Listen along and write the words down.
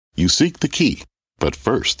You seek the key, but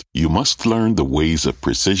first, you must learn the ways of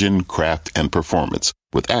precision, craft, and performance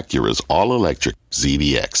with Acura's all-electric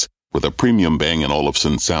ZDX. With a premium Bang &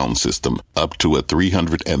 Olufsen sound system up to a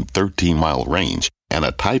 313-mile range and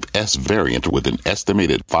a Type S variant with an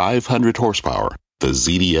estimated 500 horsepower, the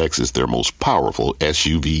ZDX is their most powerful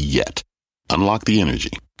SUV yet. Unlock the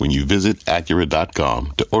energy when you visit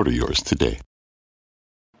Acura.com to order yours today.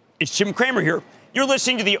 It's Jim Cramer here. You're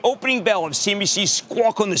listening to the opening bell of CNBC's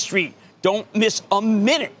Squawk on the Street. Don't miss a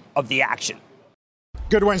minute of the action.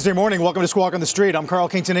 Good Wednesday morning. Welcome to Squawk on the Street. I'm Carl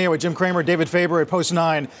Quintanilla with Jim Cramer, David Faber at Post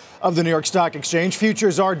 9 of the New York Stock Exchange.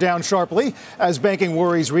 Futures are down sharply as banking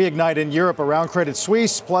worries reignite in Europe around Credit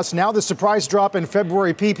Suisse. Plus, now the surprise drop in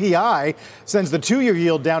February PPI sends the two-year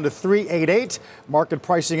yield down to 3.88. Market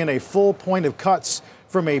pricing in a full point of cuts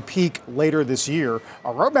from a peak later this year.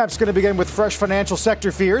 Our roadmap's going to begin with fresh financial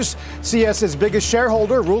sector fears. CS's biggest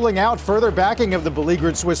shareholder ruling out further backing of the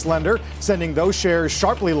beleaguered Swiss lender, sending those shares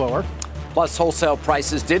sharply lower. Plus, wholesale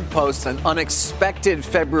prices did post an unexpected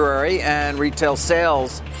February and retail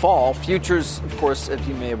sales fall. Futures, of course, as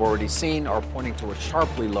you may have already seen, are pointing to a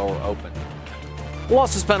sharply lower open. We'll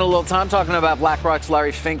also spend a little time talking about BlackRock's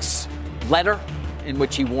Larry Fink's letter in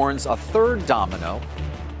which he warns a third domino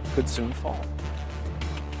could soon fall.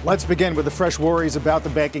 Let's begin with the fresh worries about the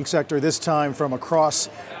banking sector, this time from across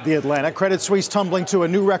the Atlantic. Credit Suisse tumbling to a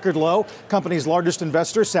new record low. Company's largest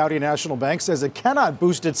investor, Saudi National Bank, says it cannot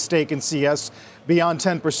boost its stake in CS beyond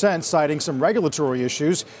 10%, citing some regulatory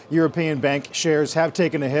issues. European bank shares have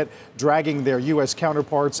taken a hit, dragging their U.S.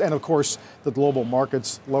 counterparts and, of course, the global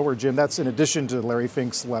markets lower. Jim, that's in addition to Larry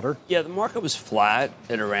Fink's letter. Yeah, the market was flat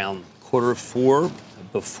at around 3:45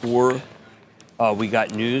 before we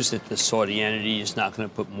got news that the Saudi entity is not going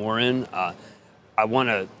to put more in. I want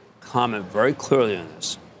to comment very clearly on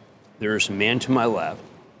this. There is a man to my left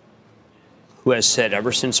who has said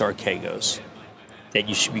ever since Archegos that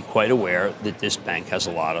you should be quite aware that this bank has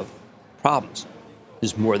a lot of problems.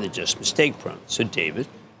 It's more than just mistake prone. So, David,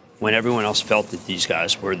 when everyone else felt that these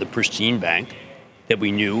guys were the pristine bank that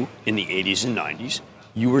we knew in the 80s and 90s,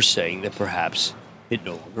 you were saying that perhaps it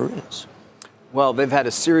no longer is. Well, they've had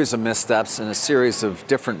a series of missteps and a series of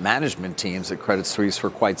different management teams at Credit Suisse for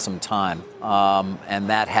quite some time. And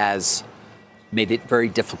that has made it very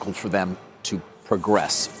difficult for them to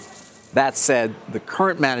progress. That said, the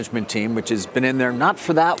current management team, which has been in there not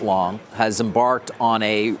for that long, has embarked on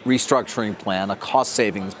a restructuring plan, a cost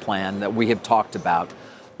savings plan that we have talked about.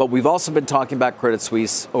 But we've also been talking about Credit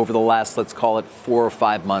Suisse over the last, let's call it 4 or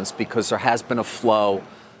 5 months, because there has been a flow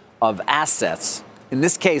of assets. In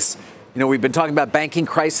this case, you know, we've been talking about banking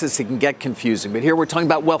crisis. It can get confusing. But here we're talking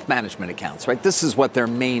about wealth management accounts, right? This is what their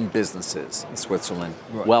main business is in Switzerland,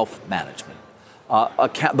 right. Wealth management.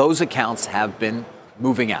 Those accounts have been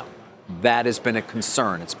moving out. That has been a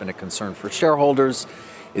concern. It's been a concern for shareholders.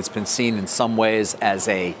 It's been seen in some ways as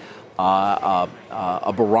a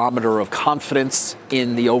barometer of confidence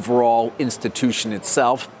in the overall institution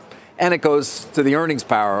itself. And it goes to the earnings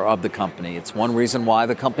power of the company. It's one reason why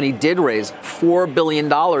the company did raise $4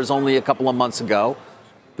 billion only a couple of months ago,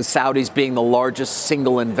 the Saudis being the largest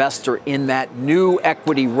single investor in that new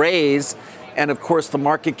equity raise. And, of course, the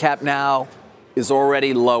market cap now is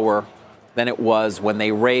already lower than it was when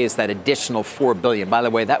they raised that additional $4 billion. By the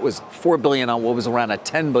way, that was $4 billion on what was around a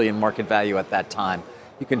 $10 billion market value at that time.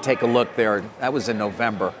 You can take a look there. That was in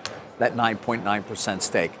November, that 9.9%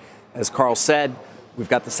 stake. As Carl said, we've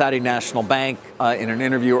got the Saudi National Bank in an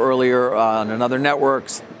interview earlier on another network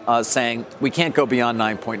saying we can't go beyond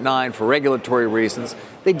 9.9 for regulatory reasons.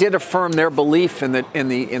 They did affirm their belief in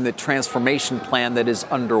the transformation plan that is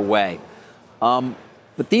underway.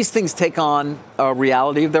 But these things take on a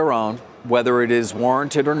reality of their own, whether it is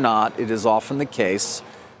warranted or not. It is often the case.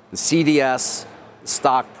 The CDS, the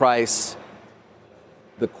stock price,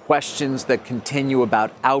 the questions that continue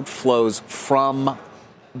about outflows from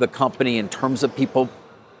the company in terms of people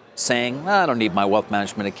saying, I don't need my wealth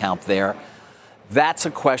management account there. That's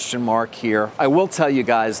a question mark here. I will tell you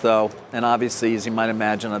guys, though, and obviously, as you might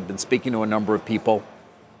imagine, I've been speaking to a number of people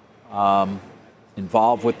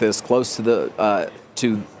involved with this, close to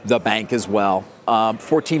the bank as well.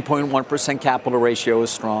 14.1% capital ratio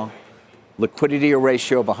is strong. Liquidity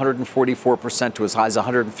ratio of 144% to as high as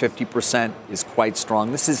 150% is quite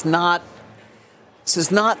strong. This is not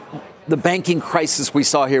the banking crisis we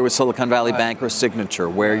saw here with Silicon Valley Bank or Signature,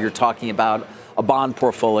 where you're talking about a bond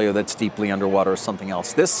portfolio that's deeply underwater or something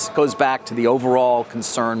else. This goes back to the overall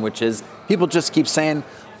concern, which is people just keep saying,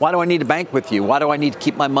 why do I need to bank with you? Why do I need to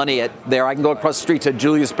keep my money there? I can go across the street to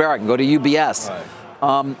Julius Baer. I can go to UBS. Right.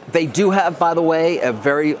 They do have, by the way, a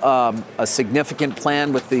very significant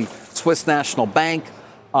plan with the Swiss National Bank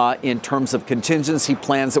in terms of contingency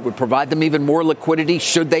plans that would provide them even more liquidity,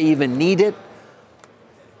 should they even need it.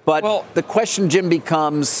 But the question, Jim,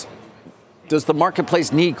 becomes, does the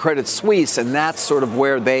marketplace need Credit Suisse? And that's sort of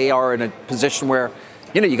where they are in a position where,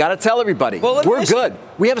 you got to tell everybody, we're good.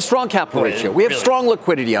 We have a strong capital ratio. We have strong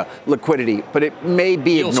liquidity, but it may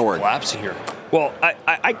be ignored. Collapsing here. Well,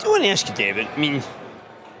 I do want to ask you, David. I mean,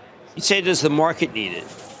 you say, does the market need it?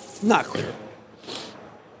 Not clear.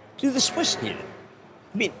 Do the Swiss need it?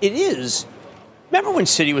 I mean, it is. Remember when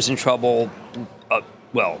Citi was in trouble?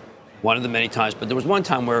 One of the many times, but there was one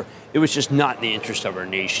time where it was just not in the interest of our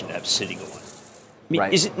nation to have Citi go on. I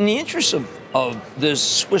mean, is it in the interest of the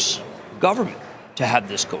Swiss government to have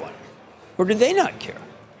this go on? Or do they not care?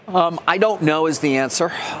 I don't know is the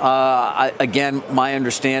answer. Again, my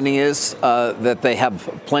understanding is that they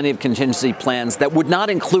have plenty of contingency plans that would not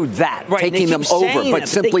include that, taking them over, but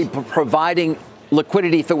simply providing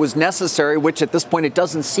liquidity if it was necessary, which at this point it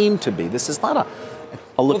doesn't seem to be. This is not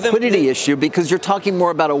a liquidity issue because you're talking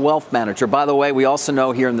more about a wealth manager. By the way, we also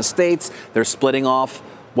know here in the States, they're splitting off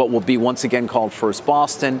what will be once again called First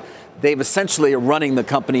Boston. They've essentially are running the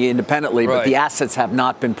company independently, but the assets have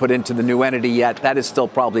not been put into the new entity yet. That is still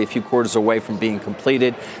probably a few quarters away from being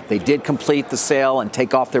completed. They did complete the sale and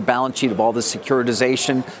take off their balance sheet of all the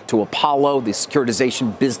securitization to Apollo, the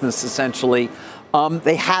securitization business essentially.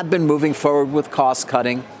 They have been moving forward with cost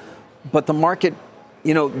cutting, but the market,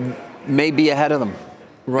 may be ahead of them.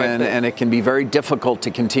 Right. And it can be very difficult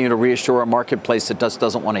to continue to reassure a marketplace that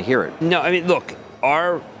doesn't want to hear it. No, I mean, look,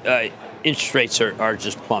 our interest rates are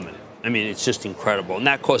just plummeting. I mean, it's just incredible. And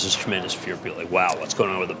that causes tremendous fear. People are like, wow, what's going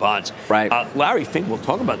on with the bonds? Right. Larry Fink will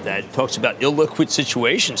talk about that. He talks about illiquid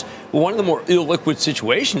situations. Well, one of the more illiquid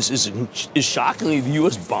situations is shockingly the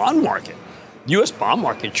U.S. bond market. The U.S. bond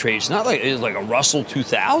market trades not like it's like a Russell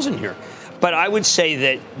 2000 here. But I would say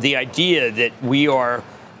that the idea that we are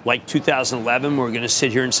like 2011, we're going to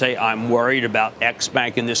sit here and say, I'm worried about X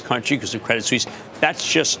bank in this country because of Credit Suisse,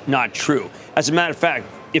 that's just not true. As a matter of fact,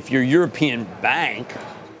 if you're a European bank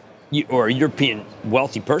or a European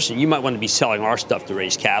wealthy person, you might want to be selling our stuff to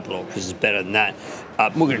raise capital because it's better than that.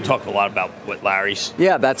 We're going to talk a lot about what Larry's.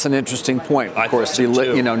 Yeah, that's an interesting point. Of course,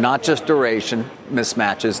 not just duration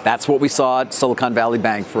mismatches. That's what we saw at Silicon Valley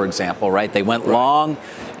Bank, for example, right? They went long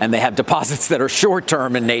and they have deposits that are short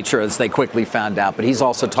term in nature, as they quickly found out. But he's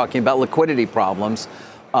also talking about liquidity problems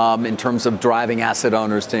in terms of driving asset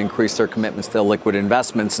owners to increase their commitments to liquid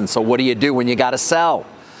investments. And so what do you do when you got to sell?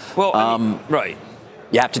 Well, right.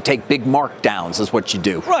 You have to take big markdowns is what you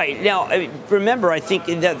do. Right. Now, remember, I think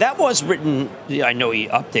that was written, I know he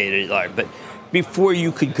updated it, but before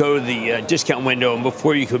you could go to the discount window and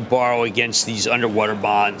before you could borrow against these underwater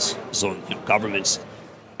bonds, so governments,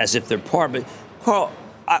 as if they're par. But, Carl,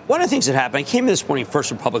 one of the things that happened, I came in this morning,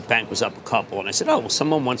 First Republic Bank was up a couple, and I said,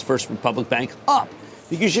 someone wants First Republic Bank up.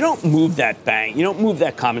 Because you don't move that bank, you don't move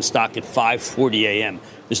that common stock at 5:40 a.m.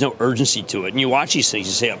 There's no urgency to it. And you watch these things,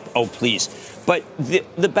 you say, oh, please. But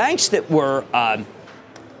the banks that were,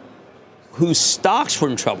 whose stocks were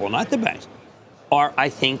in trouble, not the banks, are, I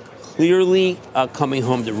think, clearly coming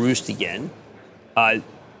home to roost again. At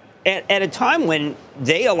a time when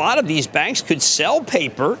a lot of these banks could sell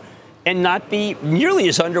paper and not be nearly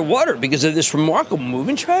as underwater because of this remarkable move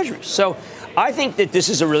in treasuries. So I think that this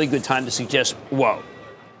is a really good time to suggest,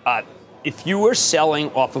 if you were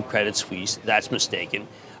selling off of Credit Suisse, that's mistaken.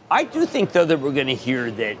 I do think, though, that we're going to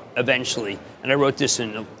hear that eventually, and I wrote this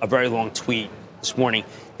in a very long tweet this morning,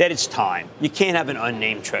 that it's time. You can't have an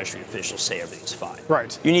unnamed Treasury official say everything's fine.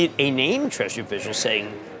 Right. You need a named Treasury official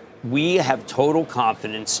saying, we have total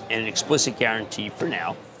confidence and an explicit guarantee for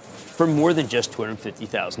now for more than just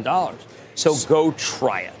 $250,000. So go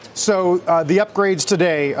try it. So the upgrades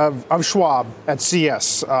today of Schwab at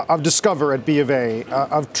CS, of Discover at B of A,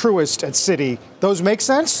 of Truist at Citi, those make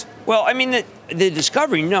sense? Well, I mean, the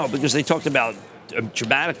Discovery, no, because they talked about a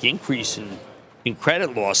dramatic increase in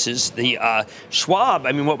credit losses. The Schwab,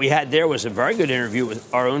 I mean, what we had there was a very good interview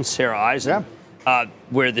with our own Sarah Eisen,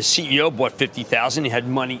 where the CEO bought $50,000. He had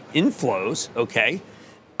money inflows, okay?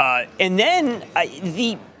 And then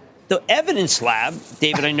the evidence lab,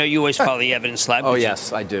 David, I know you always follow the evidence lab. Oh,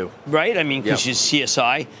 yes, I do. Right? I mean, because you're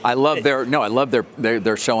CSI. I love their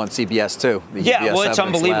show on CBS, too. It's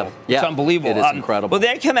unbelievable. Lab. Yeah, it's unbelievable. It is incredible. Well,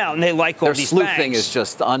 they come out and they like all these banks. Their sleuthing is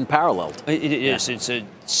just unparalleled. It is. It's a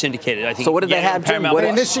syndicated, I think. So what did they have, Jim? They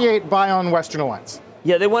initiate buy on Western Alliance.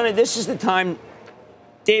 Yeah, they wanted, this is the time.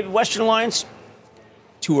 David, Western Alliance,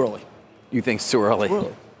 too early. You think it's too early? Too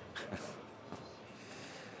early.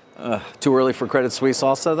 Too early for Credit Suisse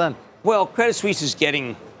also, then? Well, Credit Suisse is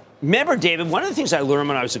getting remember, David, one of the things I learned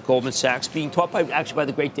when I was at Goldman Sachs, being taught by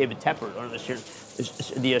the great David Tepper, on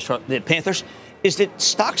the Panthers, is that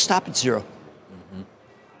stocks stop at zero. Mm-hmm.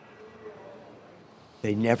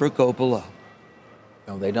 They never go below.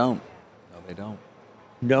 No, they don't.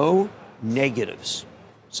 No negatives.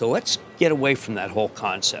 So let's get away from that whole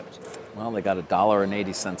concept. Well, they got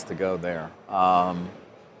 $1.80 to go there.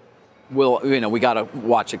 We got to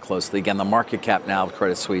watch it closely. Again, the market cap now of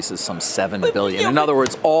Credit Suisse is some $7 billion. In other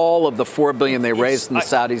words, all of the $4 billion they raised from the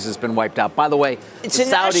Saudis has been wiped out. By the way, the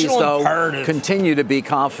Saudis, though, continue to be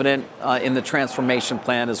confident in the transformation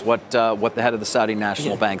plan, is what the head of the Saudi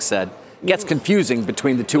National Bank said. It gets confusing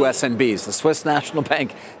between the two SNBs, the Swiss National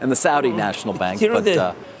Bank and the Saudi National Bank.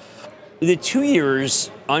 The 2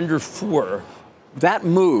 years under 4. That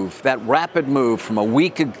rapid move from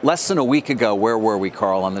less than a week ago, where were we,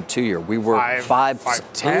 Carl, on the 2 year? We were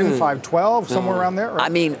 510, 512, somewhere around there. Right? I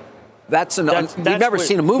mean, we've never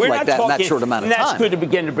seen a move like that in that short amount of time. That's good to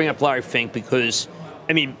begin to bring up Larry Fink because,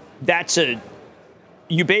 I mean,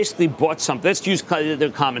 you basically bought something. Let's use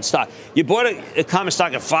the common stock. You bought a common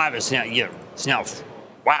stock at 5. It's now,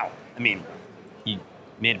 wow. I mean, you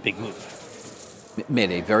made a big move.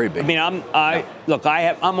 Made a very big. I mean, I'm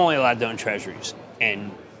only allowed to own treasuries,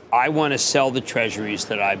 and I want to sell the treasuries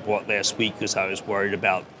that I bought last week because I was worried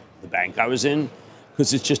about the bank I was in,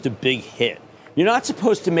 because it's just a big hit. You're not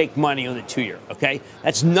supposed to make money on the 2 year, okay?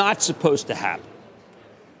 That's not supposed to happen.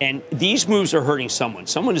 And these moves are hurting someone.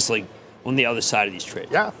 Someone is like on the other side of these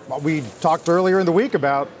trades. Yeah, well, we talked earlier in the week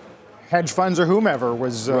about hedge funds or whomever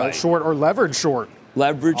was short or leveraged short.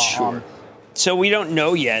 Leveraged short. So we don't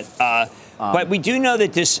know yet. But we do know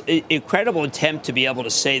that this incredible attempt to be able to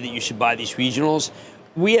say that you should buy these regionals,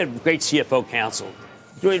 we had great CFO counsel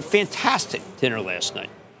doing a fantastic dinner last night,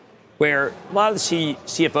 where a lot of the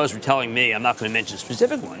CFOs were telling me, I'm not going to mention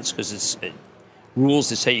specific ones because it's rules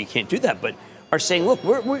that say you can't do that, but are saying, look,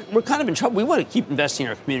 we're kind of in trouble. We want to keep investing in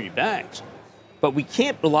our community banks, but we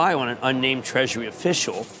can't rely on an unnamed Treasury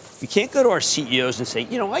official. We can't go to our CEOs and say,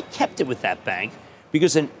 I kept it with that bank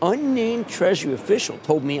because an unnamed Treasury official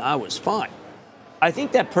told me I was fine. I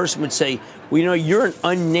think that person would say, you're an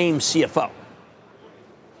unnamed CFO.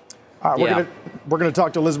 We're going to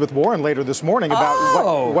talk to Elizabeth Warren later this morning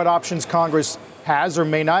about what options Congress has or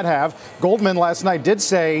may not have. Goldman last night did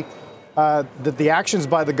say that the actions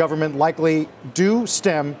by the government likely do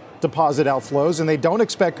stem deposit outflows, and they don't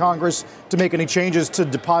expect Congress to make any changes to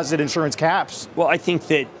deposit insurance caps. Well, I think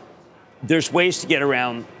that there's ways to get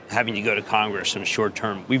around having to go to Congress in a short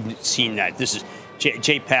term. We've seen that. This is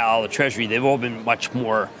Jay Powell, the Treasury. They've all been much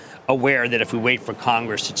more aware that if we wait for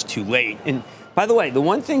Congress, it's too late. And by the way, the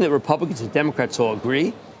one thing that Republicans and Democrats all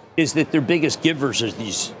agree is that their biggest givers are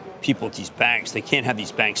these people at these banks. They can't have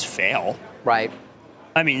these banks fail. Right.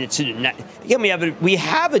 I mean, we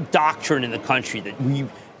have a doctrine in the country that we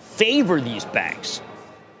favor these banks.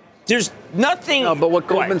 There's nothing. No, but what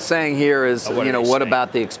Goldman's saying here is, what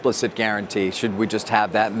about the explicit guarantee? Should we just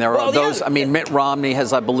have that? And there are those. I mean, Mitt Romney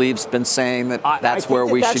has, I believe, been saying that that's where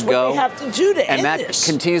we should go. That's what they have to do to end this. And that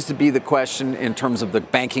continues to be the question in terms of the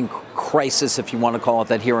banking crisis, if you want to call it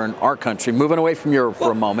that, here in our country. Moving away from Europe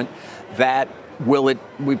for a moment,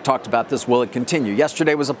 we've talked about this, will it continue?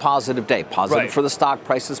 Yesterday was a positive day. Positive for the stock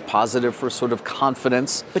prices, positive for sort of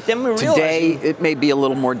confidence. But then we today, it may be a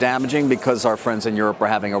little more damaging because our friends in Europe are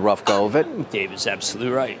having a rough go of it. David's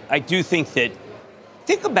absolutely right. I do think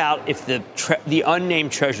about if the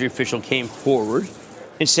unnamed Treasury official came forward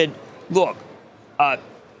and said, look,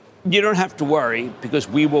 you don't have to worry because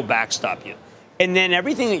we will backstop you. And then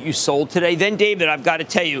everything that you sold today, then, David, I've got to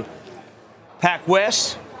tell you,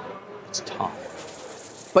 PacWest, it's tough.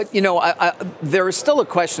 But, there is still a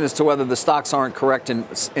question as to whether the stocks aren't correct in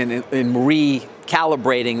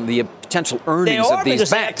recalibrating the potential earnings of these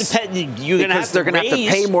banks. They're going to have to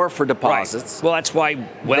pay more for deposits. Right. Well, that's why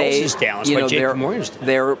Wells is down. That's why JP Morgan is down.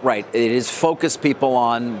 They're right. It is focused people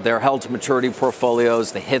on their held-to-maturity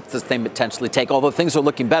portfolios, the hits that they potentially take, although things are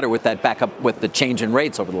looking better with that backup, with the change in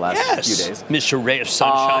rates over the last few days. Mr. Ray of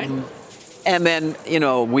Sunshine. And then,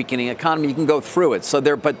 weakening economy, you can go through it.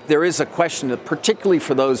 But there is a question that particularly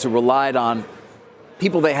for those who relied on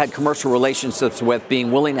people they had commercial relationships with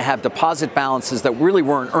being willing to have deposit balances that really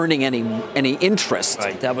weren't earning any interest.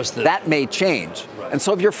 Right, that may change. Right. And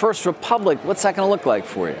so if you're First Republic, what's that going to look like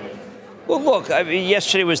for you? Well, look,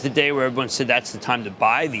 yesterday was the day where everyone said that's the time to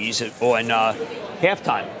buy these. And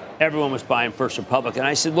halftime, everyone was buying First Republic. And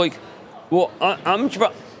I said, look,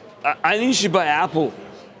 I think you should buy Apple.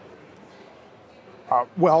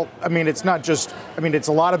 It's not just, it's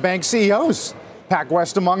a lot of bank CEOs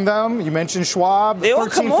PacWest among them. You mentioned Schwab. They all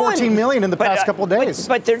 14 million in the past couple of days.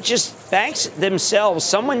 But they're just banks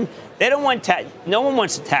themselves. They don't want no one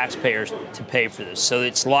wants the taxpayers to pay for this. So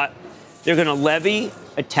it's a lot. They're going to levy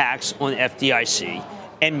a tax on the FDIC,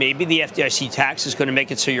 and maybe the FDIC tax is going to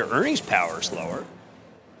make it so your earnings power is lower.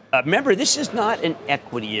 Remember, this is not an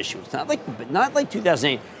equity issue. It's not like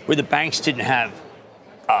 2008 where the banks didn't have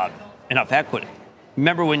enough equity.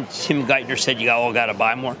 Remember when Tim Geithner said you all got to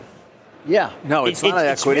buy more? Yeah, no, it's not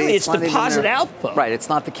equity. It's deposit outflow. Right, it's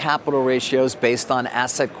not the capital ratios based on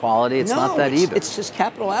asset quality. It's not that either. It's just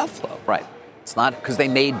capital outflow. Right. It's not because they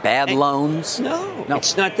made bad loans. No,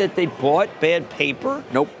 it's not that they bought bad paper.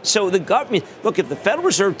 Nope. So the government, look, if the Federal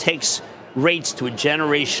Reserve takes rates to a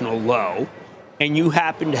generational low, and you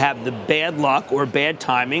happen to have the bad luck or bad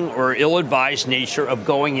timing or ill-advised nature of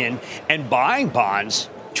going in and buying bonds,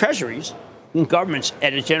 treasuries, and governments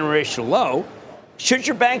at a generational low, should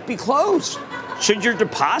your bank be closed? Should your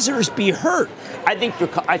depositors be hurt? I think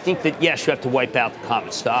that, yes, you have to wipe out the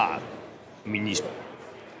common stock. I mean,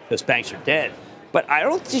 those banks are dead. But I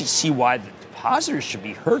don't see why the depositors should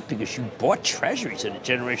be hurt because you bought treasuries at a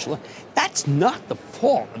generational low. That's not the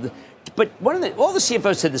fault. But all the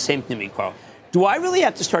CFOs said the same thing to me, Carl. Do I really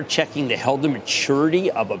have to start checking the held to maturity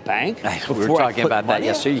of a bank? We were talking about that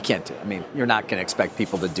yesterday. You can't do. I mean, you're not going to expect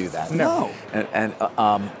people to do that. No. And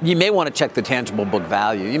you may want to check the tangible book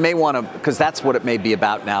value. You may want to, because that's what it may be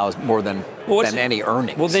about now, is more than any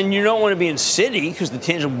earnings. Well, then you don't want to be in Citi because the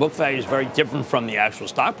tangible book value is very different from the actual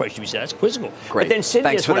stock price. You say that's quizzical. Great. But then Citi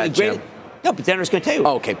Thanks is for one that, of the greatest. Jim. No, but then I was going to tell you.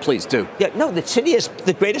 Oh, okay, please do. Yeah, no, the Citi is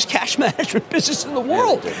the greatest cash management business in the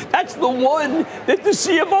world. That's the one that the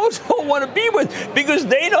CFOs don't want to be with because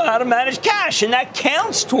they know how to manage cash, and that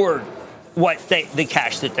counts toward the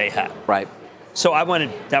cash that they have. Right. So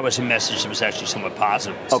that was a message that was actually somewhat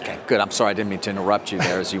positive. Okay, good. I'm sorry I didn't mean to interrupt you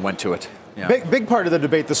there as you went to it. Yeah. Big part of the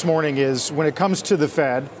debate this morning is when it comes to the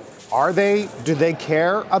Fed, do they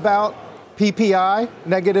care about PPI,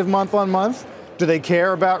 negative month on month? Do they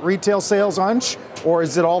care about retail sales hunch, or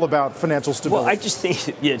is it all about financial stability? Well, I just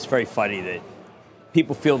think it's very funny that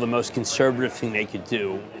people feel the most conservative thing they could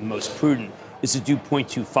do and most prudent is to do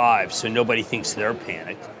 0.25 so nobody thinks they're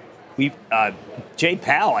panicked. Jay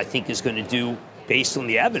Powell, I think, is going to do based on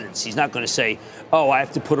the evidence. He's not going to say, I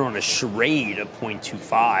have to put on a charade of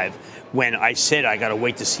 0.25 when I said I got to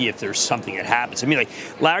wait to see if there's something that happens. I mean, like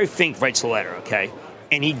Larry Fink writes a letter, okay,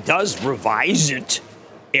 and he does revise it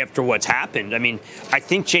after what's happened. I mean, I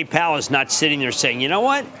think Jay Powell is not sitting there saying, you know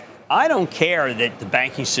what? I don't care that the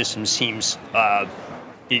banking system seems a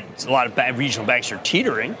lot of regional banks are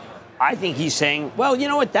teetering. I think he's saying, well, you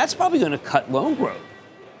know what? That's probably going to cut loan growth.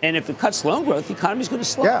 And if it cuts loan growth, the economy's going to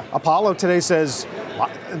slow. Yeah, Apollo today says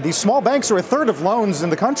these small banks are a third of loans in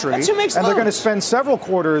the country. That's who makes and loans. They're going to spend several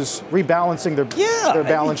quarters rebalancing their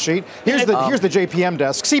balance sheet. Here's the JPM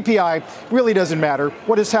desk. CPI really doesn't matter.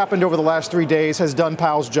 What has happened over the last 3 days has done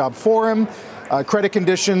Powell's job for him. Credit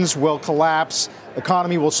conditions will collapse.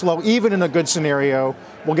 Economy will slow. Even in a good scenario,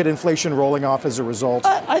 we'll get inflation rolling off as a result.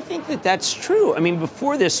 I think that's true. I mean,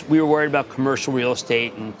 before this, we were worried about commercial real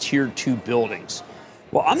estate and tier 2 buildings.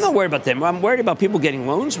 Well, I'm not worried about them. I'm worried about people getting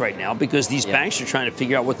loans right now because these banks are trying to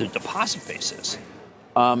figure out what their deposit base is.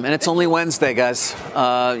 And it's only Wednesday, guys.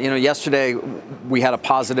 Yesterday we had a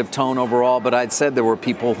positive tone overall, but I'd said there were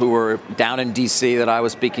people who were down in D.C. that I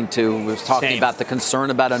was speaking to who was talking about the concern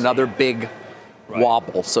about another big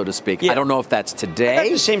wobble, so to speak. Yeah. I don't know if that's today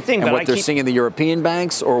the same thing, and but what they're seeing in the European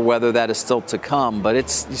banks or whether that is still to come. But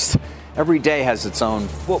it's every day has its own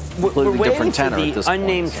completely different tenor at this point. We're waiting for the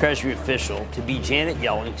unnamed Treasury official to be Janet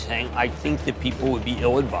Yellen saying, I think that people would be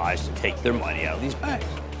ill-advised to take their money out of these banks.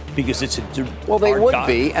 Because it's they would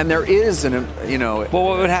be, and there is an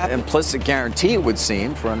what would happen? Implicit guarantee, it would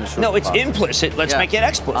seem, for uninsured. No, it's implicit. Let's make it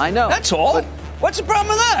explicit. I know. That's all. But what's the problem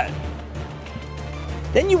with that?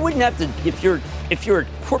 Then you wouldn't have to. If you're a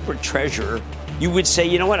corporate treasurer, you would say,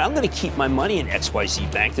 you know what? I'm going to keep my money in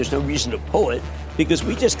XYZ Bank. There's no reason to pull it because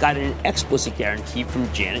we just got an explicit guarantee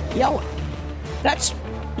from Janet Yellen.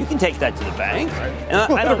 You can take that to the bank.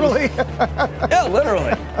 Literally? Yeah,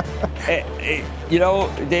 literally.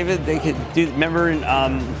 David, they could do. Remember in.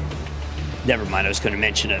 Never mind. I was going to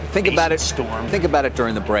mention a think about it. storm. Think about it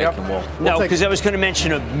during the break, and we'll because I was going to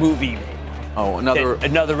mention a movie Oh,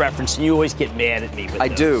 another reference. And you always get mad at me with I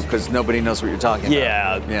those. do, because nobody knows what you're talking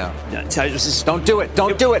about. Yeah. Don't do it.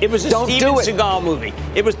 Don't do it. It was a Don't Steven do it. Seagal movie.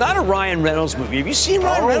 It was not a Ryan Reynolds movie. Have you seen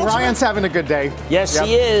Ryan Reynolds? Ryan's having a good day. Yes,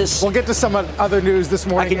 he is. We'll get to some other news this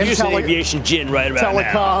morning. I can use an aviation gin right about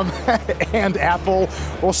Telecom and Apple.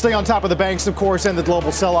 We'll stay on top of the banks, of course, and the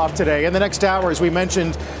global sell-off today. In the next hour, as we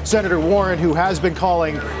mentioned, Senator Warren, who has been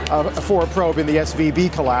calling for a probe in the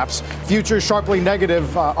SVB collapse. Futures sharply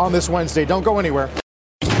negative on this Wednesday. Don't go anywhere.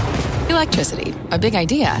 Electricity, a big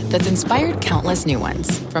idea that's inspired countless new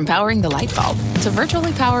ones. From powering the light bulb to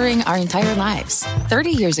virtually powering our entire lives.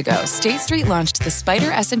 30 years ago, State Street launched the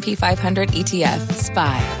Spider S&P 500 ETF,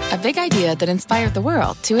 SPY. A big idea that inspired the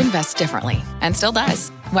world to invest differently. And still does.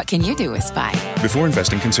 What can you do with SPY? Before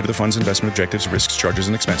investing, consider the fund's investment objectives, risks, charges,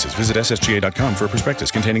 and expenses. Visit ssga.com for a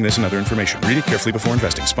prospectus containing this and other information. Read it carefully before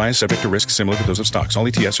investing. SPY is subject to risks similar to those of stocks. All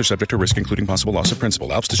ETFs are subject to risk, including possible loss of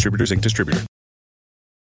principal. Alps Distributors, Inc. Distributor.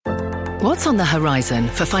 What's on the horizon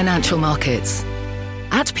for financial markets?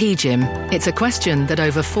 At PGIM, it's a question that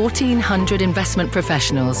over 1,400 investment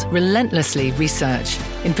professionals relentlessly research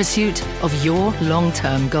in pursuit of your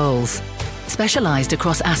long-term goals. Specialized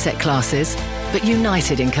across asset classes, but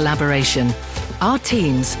united in collaboration, our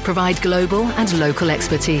teams provide global and local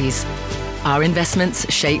expertise. Our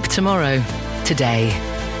investments shape tomorrow, today.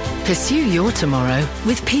 Pursue your tomorrow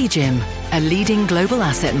with PGIM, a leading global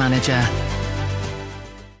asset manager.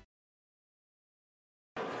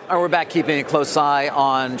 We're back keeping a close eye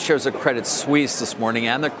on shares of Credit Suisse this morning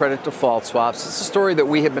and the credit default swaps. It's a story that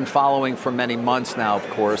we have been following for many months now, of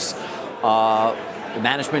course. The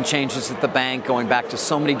management changes at the bank going back to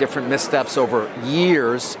so many different missteps over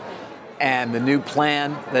years, and the new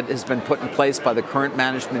plan that has been put in place by the current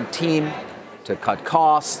management team to cut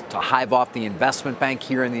costs, to hive off the investment bank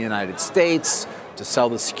here in the United States, to sell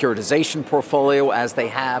the securitization portfolio as they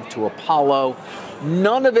have to Apollo.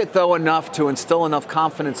 None of it, though, enough to instill enough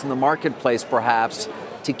confidence in the marketplace, perhaps,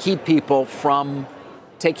 to keep people from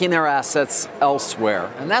taking their assets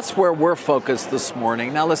elsewhere. And that's where we're focused this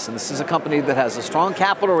morning. Now, listen, this is a company that has a strong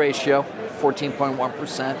capital ratio,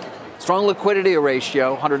 14.1%, strong liquidity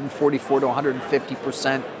ratio, 144 to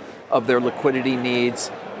 150% of their liquidity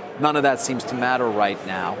needs. None of that seems to matter right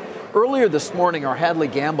now. Earlier this morning, our Hadley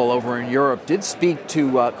Gamble over in Europe did speak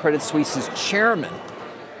to Credit Suisse's chairman,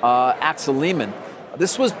 Axel Lehmann.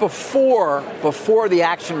 This was before the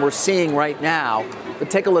action we're seeing right now, but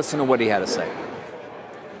take a listen to what he had to say.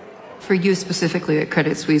 For you specifically at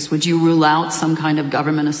Credit Suisse, would you rule out some kind of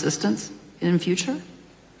government assistance in future?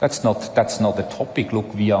 That's not the topic.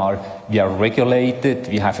 Look, we are regulated.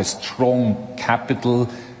 We have a strong capital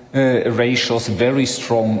ratios, very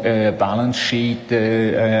strong balance sheet.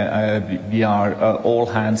 We are all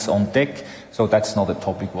hands on deck. So that's not a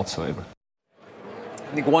topic whatsoever.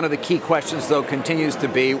 I think one of the key questions, though, continues to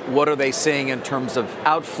be what are they seeing in terms of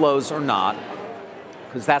outflows or not?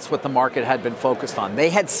 Because that's what the market had been focused on. They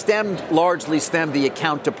had largely stemmed the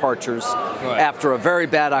account departures after a very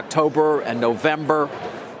bad October and November.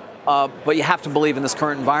 But you have to believe in this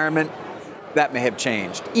current environment, that may have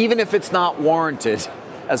changed, even if it's not warranted,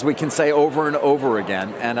 as we can say over and over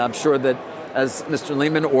again. And I'm sure that as Mr.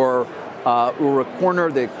 Lehmann or Ulrich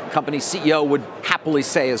Korner, the company's CEO, would happily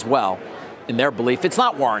say as well, in their belief, it's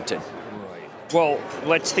not warranted. Right. Well,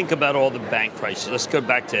 let's think about all the bank crises. Let's go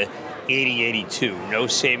back to 80-82. No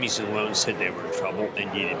savings and loans said they were in trouble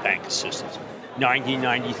and needed bank assistance.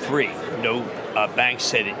 1993, no bank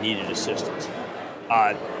said it needed assistance.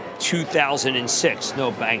 2006,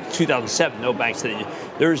 no bank. 2007, no bank said it.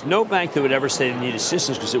 There's no bank that would ever say they need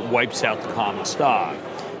assistance because it wipes out the common stock.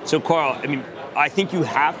 So, Carl, I mean, I think you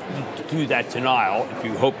have to do that denial if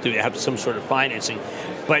you hope to have some sort of financing.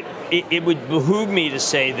 But it would behoove me to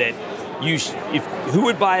say that who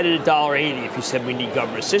would buy it at $1.80 if you said we need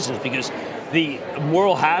government assistance? Because the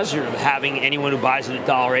moral hazard of having anyone who buys it at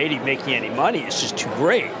 $1.80 making any money is just too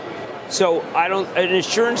great. So an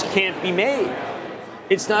insurance can't be made.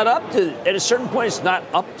 It's not up to, at a certain point, it's not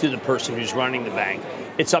up to the person who's running the bank.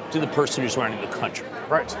 It's up to the person who's running the country.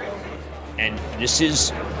 Right. And this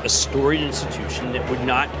is a storied institution that would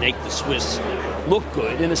not make the Swiss look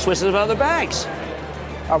good in the Swiss of other banks.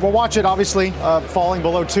 We'll watch it, obviously, falling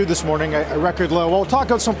below 2 this morning, a record low. We'll talk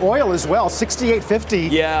about some oil as well, 68.50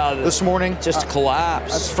 this morning. Just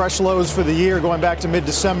collapse. That's fresh lows for the year going back to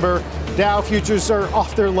mid-December. Dow futures are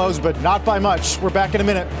off their lows, but not by much. We're back in a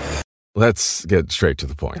minute. Let's get straight to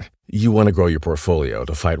the point. You want to grow your portfolio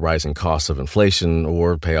to fight rising costs of inflation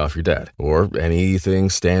or pay off your debt or anything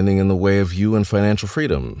standing in the way of you and financial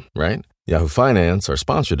freedom, right? Yahoo Finance, our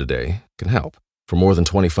sponsor today, can help. For more than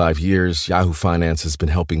 25 years, Yahoo Finance has been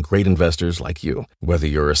helping great investors like you. Whether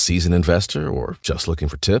you're a seasoned investor or just looking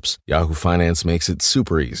for tips, Yahoo Finance makes it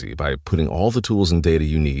super easy by putting all the tools and data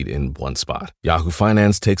you need in one spot. Yahoo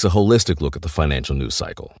Finance takes a holistic look at the financial news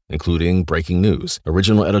cycle, including breaking news,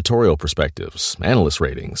 original editorial perspectives, analyst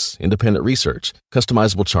ratings, independent research,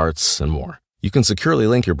 customizable charts, and more. You can securely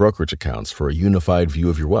link your brokerage accounts for a unified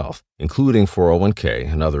view of your wealth, including 401k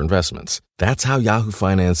and other investments. That's how Yahoo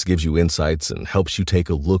Finance gives you insights and helps you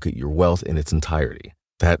take a look at your wealth in its entirety.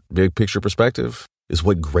 That big picture perspective is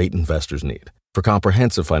what great investors need. For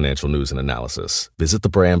comprehensive financial news and analysis, visit the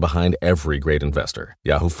brand behind every great investor,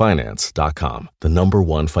 yahoofinance.com, the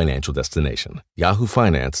 #1 financial destination,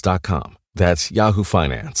 yahoofinance.com. That's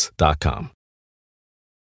yahoofinance.com.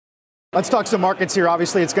 Let's talk some markets here.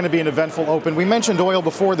 Obviously, it's going to be an eventful open. We mentioned oil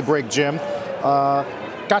before the break, Jim.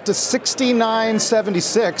 Got to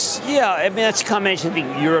 69.76. Yeah, I mean, that's a combination. I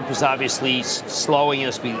think Europe is obviously slowing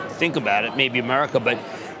as we think about it, maybe America, but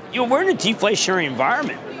we're in a deflationary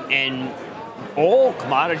environment, and all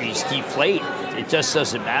commodities deflate. It just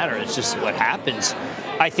doesn't matter. It's just what happens.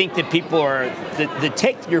 I think that people are, the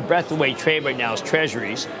take your breath away trade right now is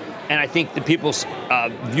treasuries. And I think the people's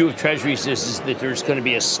view of treasuries is that there's going to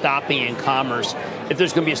be a stopping in commerce. If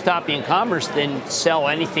there's going to be a stopping in commerce, then sell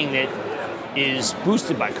anything that is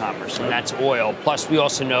boosted by commerce, and that's oil. Plus, we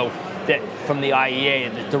also know that from the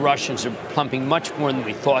IEA that the Russians are pumping much more than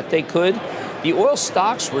we thought they could. The oil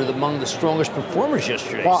stocks were among the strongest performers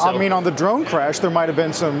yesterday. Well, I mean, on the drone crash, there might have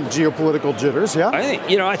been some geopolitical jitters, yeah? I think,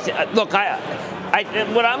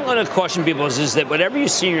 what I'm going to caution people is that whatever you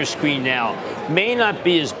see on your screen now may not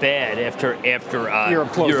be as bad after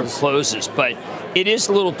Europe closes. But it is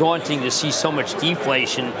a little daunting to see so much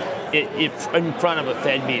deflation in front of a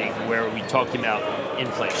Fed meeting where we talked about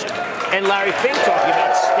inflation. And Larry Fink talking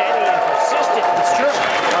about steady and persistent. It's true.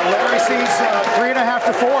 Larry sees 3.5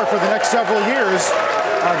 to 4 for the next several years.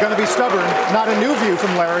 Going to be stubborn. Not a new view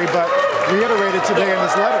from Larry, but reiterated today in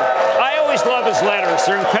his letter. I always love his letters.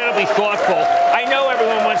 They're incredibly thoughtful. I know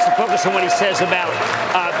everyone wants to focus on what he says about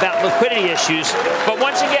liquidity issues, but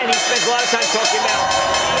once again, he spends a lot of time talking about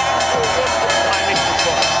climate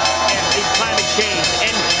control and climate change.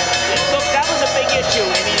 And look, that was a big issue.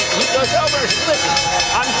 And he goes over and says, listen,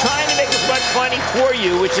 I'm trying to make as much money for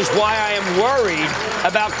you, which is why I am worried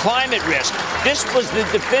about climate risk. This was the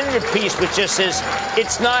definitive piece, which just says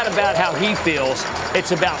it's not about how he feels,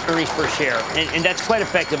 it's about earnings per share. And that's quite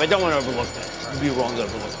effective. I don't want to overlook that. I'd be wrong to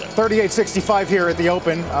overlook that. 38.65 here at the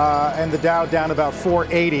open, and the Dow down about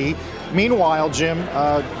 480. Meanwhile, Jim,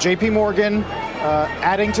 JP Morgan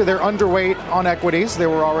adding to their underweight on equities. They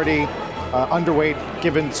were already underweight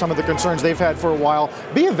given some of the concerns they've had for a while.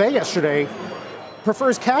 B of A yesterday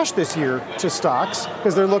prefers cash this year to stocks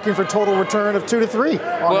because they're looking for total return of 2 to 3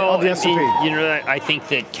 on the S&P. I think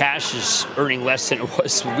that cash is earning less than it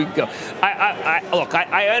was a week ago.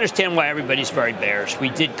 I understand why everybody's very bearish. We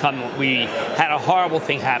had a horrible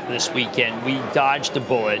thing happen this weekend. We dodged a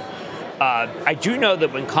bullet. I do know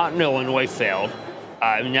that when Quintanilla, Illinois failed,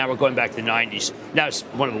 now we're going back to the 90s. Now it's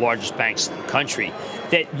one of the largest banks in the country.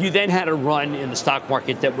 That you then had a run in the stock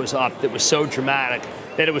market that was up, that was so dramatic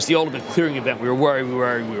that it was the ultimate clearing event. We were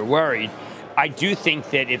worried. I do think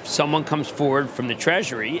that if someone comes forward from the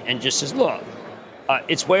Treasury and just says, look,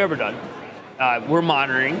 it's way overdone. We're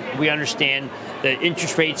monitoring. We understand that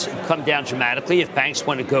interest rates have come down dramatically. If banks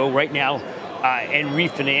want to go right now and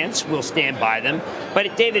refinance, we'll stand by them.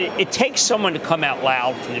 But, David, it takes someone to come out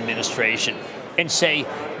loud from the administration and say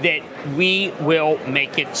that we will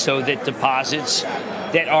make it so that deposits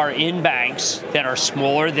that are in banks that are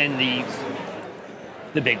smaller than the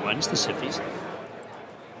big ones, the SIFIs,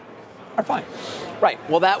 are fine. Right.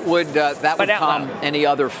 Well, that would calm any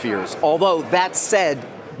other fears. Although, that said,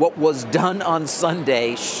 what was done on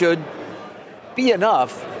Sunday should be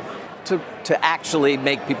enough to actually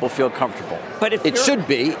make people feel comfortable. But it should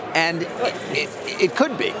be, and it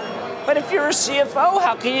could be. But if you're a CFO,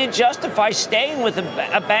 how can you justify staying with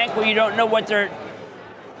a bank where you don't know what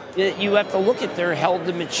you have to look at their held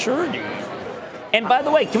to maturity? And by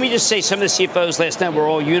the way, can we just say some of the CFOs last night were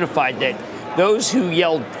all unified that those who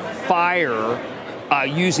yelled fire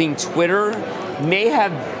using Twitter may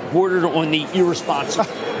have bordered on the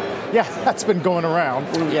irresponsible. Yeah, that's been going around.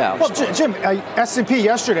 Yeah. Well, Jim, S&P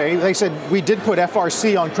yesterday, they said we did put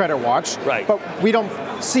FRC on credit watch. Right. But we don't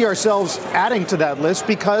see ourselves adding to that list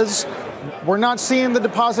because we're not seeing the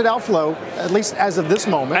deposit outflow, at least as of this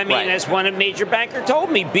moment. I mean, as one major banker told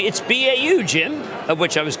me, it's BAU, Jim, of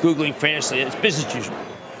which I was Googling frantically. It's business as usual.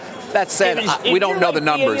 That said, we don't know the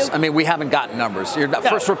numbers. I mean, we haven't gotten numbers.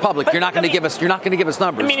 First Republic, you're not going to give us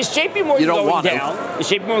numbers. I mean, is JP Morgan going down? To. Is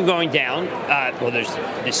JP Morgan going down?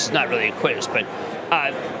 This is not really a quiz, but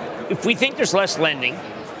if we think there's less lending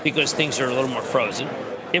because things are a little more frozen,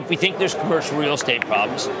 if we think there's commercial real estate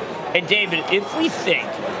problems, and David, if we think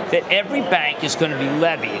that every bank is going to be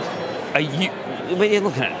levied what are you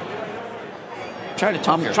looking at?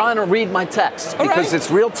 I'm trying to read my text because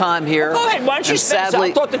it's real time here. Well, go ahead. Why don't you sadly,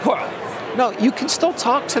 I'll talk to Carl. No, you can still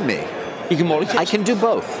talk to me. You can multitask? I can do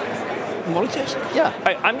both. Multitask? Yeah.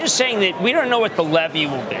 I'm just saying that we don't know what the levy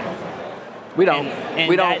will be. We don't.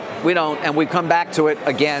 We don't. And we come back to it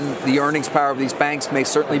again. The earnings power of these banks may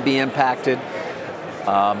certainly be impacted.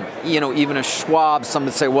 Even a Schwab, some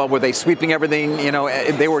would say, well, were they sweeping everything?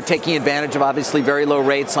 They were taking advantage of obviously very low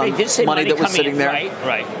rates on money that was sitting there.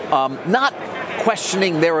 Right. Not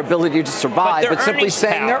questioning their ability to survive, but simply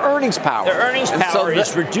saying their earnings power. Their earnings power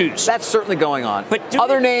is reduced. That's certainly going on. But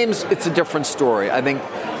other names, it's a different story. I think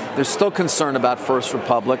there's still concern about First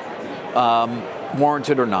Republic,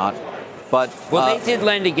 warranted or not. But they did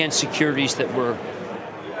lend against securities that were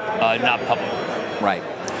not public. Right.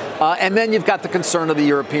 And then you've got the concern of the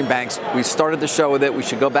European banks. We started the show with it. We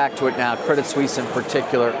should go back to it now, Credit Suisse in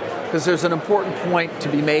particular, because there's an important point to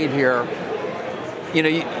be made here,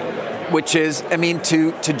 which is,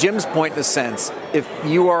 to Jim's point in a sense, if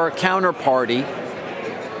you are a counterparty,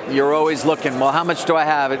 you're always looking, well, how much do I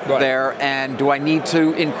have there, and do I need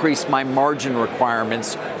to increase my margin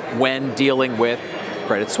requirements when dealing with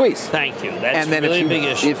Credit Suisse? Thank you. That's really a big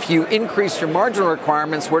issue. If you increase your margin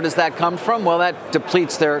requirements, where does that come from? Well, that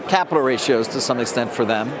depletes their capital ratios to some extent for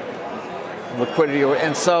them, liquidity,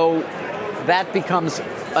 and so that becomes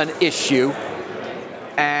an issue,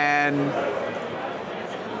 and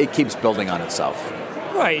it keeps building on itself.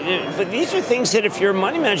 Right, but these are things that if you're a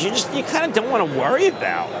money manager, you kind of don't want to worry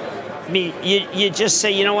about. I mean, you just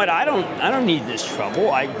say, you know what, I don't need this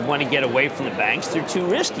trouble. I want to get away from the banks. They're too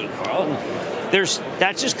risky, Carl.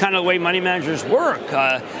 That's just kind of the way money managers work.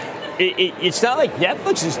 It's not like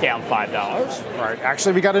Netflix is down $5. Right.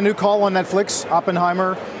 Actually, we got a new call on Netflix.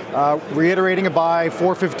 Oppenheimer reiterating a buy,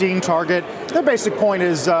 415 target. Their basic point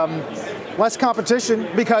is less competition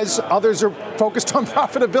because others are focused on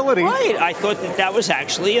profitability. Right. I thought that was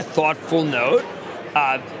actually a thoughtful note.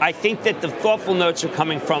 I think that the thoughtful notes are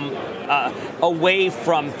coming from away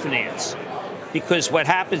from finance, because what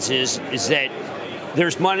happens is that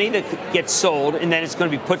there's money that gets sold, and then it's going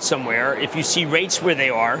to be put somewhere. If you see rates where they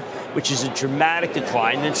are, which is a dramatic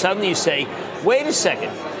decline, then suddenly you say, wait a second,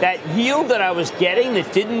 that yield that I was getting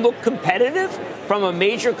that didn't look competitive from a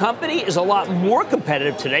major company is a lot more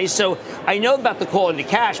competitive today. So I know about the call into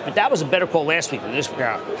cash, but that was a better call last week than this week.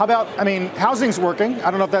 Yeah. How about, housing's working. I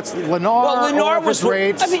don't know if that's Lennar or was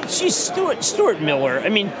rates. She's Stuart Miller.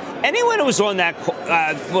 Anyone who was on that,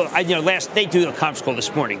 last, they do a conference call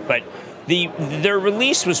this morning, but their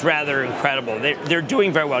release was rather incredible. They're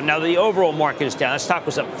doing very well. Now, the overall market is down. The stock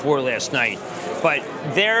was up 4 last night. But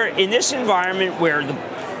they're in this environment where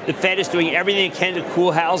the Fed is doing everything it can to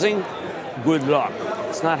cool housing. Good luck.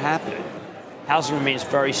 It's not happening. Housing remains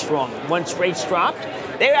very strong. Once rates dropped,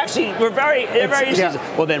 they actually were very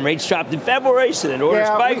Well, then rates dropped in February, so then orders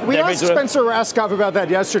spiked. We asked Spencer Raskoff about that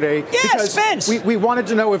yesterday. Yeah, Spence. We wanted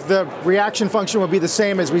to know if the reaction function would be the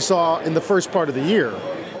same as we saw in the first part of the year.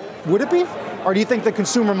 Would it be? Or do you think the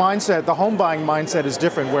consumer mindset, the home buying mindset is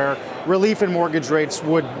different, where relief in mortgage rates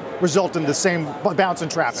would result in the same bounce in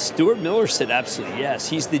traffic? Stuart Miller said absolutely yes.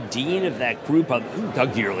 He's the dean of that group.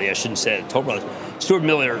 Doug Yearley, I shouldn't say it. Toll Brothers. Stuart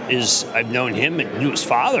Miller I've known him and knew his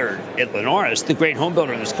father at Lennar as the great home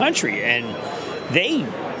builder in this country. And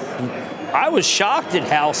I was shocked at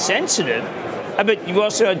how sensitive. But you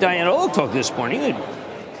also had Diane Ola talk this morning.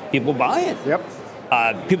 People buying. Yep.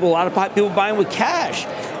 A lot of people buying with cash.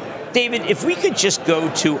 David, if we could just go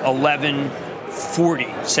to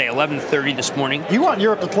 11:40, say 11:30 this morning. You want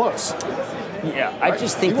Europe to close. Yeah, right. I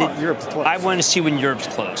just think that Europe to close. I want to see when Europe's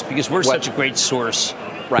closed, because we're such a great source.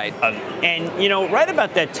 Right. And, right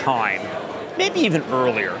about that time, maybe even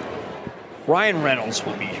earlier, Ryan Reynolds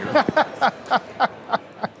will be here.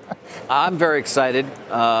 I'm very excited.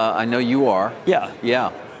 I know you are. Yeah.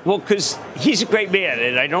 Yeah. Well, because he's a great man,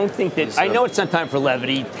 and I don't think that... I know it's not time for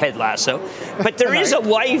levity, Ted Lasso, but there is a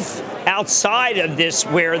life outside of this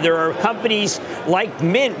where there are companies like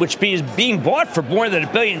Mint, which is being bought for more than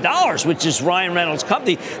 $1 billion, which is Ryan Reynolds'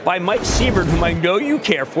 company, by Mike Sievert, whom I know you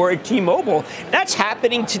care for at T-Mobile. That's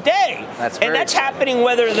happening today. That's happening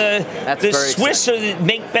whether the Swiss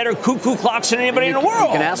make better cuckoo clocks than anybody in the world.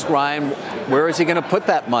 You can ask Ryan, where is he going to put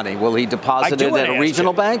that money? Will he deposit it at a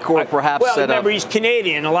regional bank or perhaps remember, he's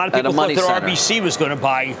Canadian. A lot of people thought that RBC was going to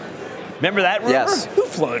buy Remember that rumor? Yes. Who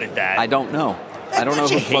floated that? I don't know. I don't know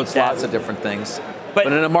who floats lots of different things. But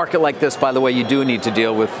in a market like this, by the way, you do need to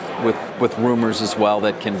deal with rumors as well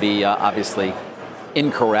that can be obviously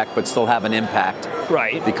incorrect, but still have an impact.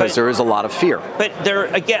 Right. Because there is a lot of fear. But there,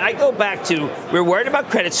 again, I go back to, we're worried about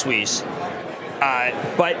Credit Suisse,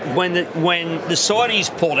 but when the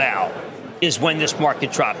Saudis pulled out is when this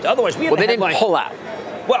market dropped. Otherwise, we have they didn't pull out.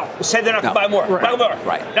 Well, said they're not going to buy more.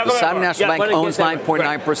 Right. The Saudi National Bank owns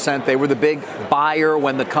 9.9%. They were the big buyer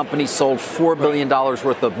when the company sold $4 billion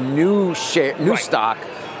worth of new stock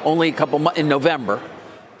only a couple months in November.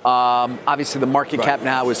 Obviously, the market cap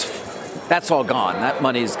now that's all gone. That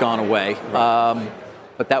money's gone away.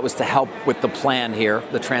 But that was to help with the plan here,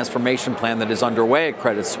 the transformation plan that is underway at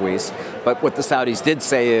Credit Suisse. But what the Saudis did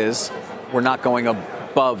say is we're not going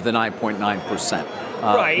above the 9.9%.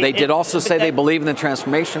 They did also say they believe in the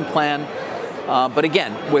transformation plan. But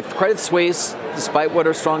again, with Credit Suisse, despite what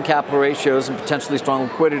are strong capital ratios and potentially strong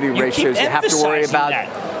liquidity ratios, you have to worry about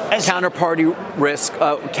counterparty risk,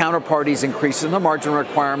 counterparties increasing the margin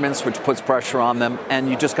requirements, which puts pressure on them, and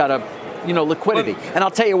you just got to, liquidity. And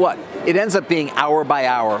I'll tell you what, it ends up being hour by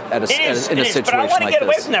hour in a situation like this. But I want to get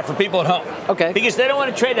away from that for people at home. Okay. Because they don't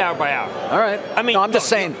want to trade hour by hour. All right. I mean, I'm just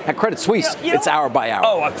saying, at Credit Suisse, it's hour by hour.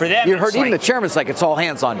 Oh, for them, you heard even the chairman's like it's all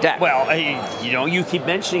hands on deck. Well, you keep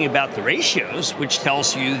mentioning about the ratios, which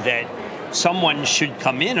tells you that someone should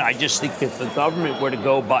come in. I just think if the government were to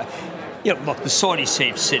go by, look, the Saudis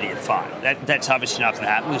saved Citi at 5. That's obviously not going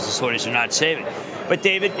to happen because the Saudis are not saving. But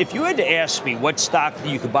David, if you had to ask me what stock that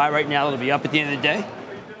you could buy right now that'll be up at the end of the day,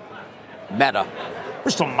 Meta.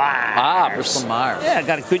 Bristol Myers. Bristol Myers. Yeah,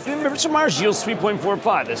 got a good. Remember, Bristol Myers yields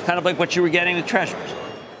 3.45. That's kind of like what you were getting with Treasuries.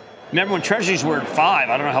 Remember when Treasuries were at 5?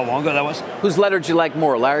 I don't know how long ago that was. Whose letter did you like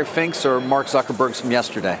more, Larry Fink's or Mark Zuckerberg's from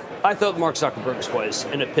yesterday? I thought Mark Zuckerberg's was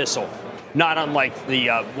an epistle, not unlike the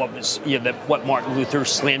what Martin Luther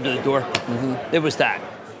slammed to the door. Mm-hmm. It was that.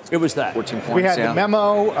 14 points. We had the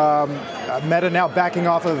memo. Meta now backing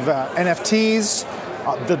off of NFTs.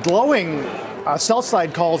 The glowing sell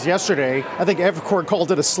side calls yesterday. I think Evercore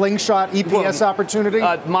called it a slingshot EPS opportunity.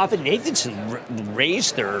 MoffettNathanson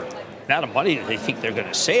raised their amount of money that they think they're going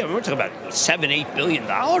to save. We're talking about $7-8 billion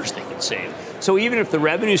they can save. So even if the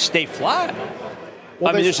revenues stay flat,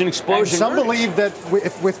 there's an explosion. Some believe that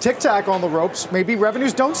with TikTok on the ropes, maybe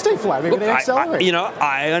revenues don't stay flat. Maybe they accelerate.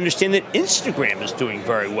 I understand that Instagram is doing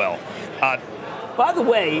very well. By the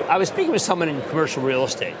way, I was speaking with someone in commercial real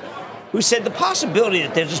estate who said the possibility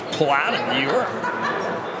that they'll just pull out of New York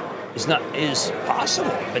is possible,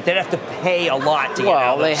 but they'd have to pay a lot to get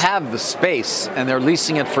out. Well, they have the space, and they're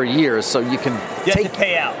leasing it for years, so you can have to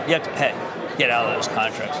pay out. You have to pay, get out of those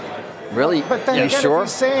contracts. Really? But then you sure?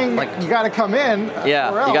 Saying you got to come in.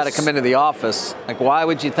 Yeah, you got to come into the office. Why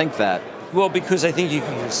would you think that? Well, because I think you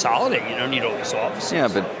can consolidate. You don't need all these offices. Yeah,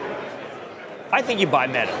 but I think you buy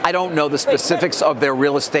Meta. I don't know the specifics of their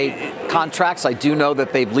real estate contracts. I do know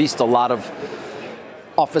that they've leased a lot of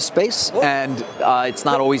office space, and it's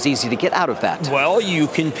not always easy to get out of that. Well, you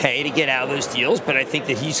can pay to get out of those deals, but I think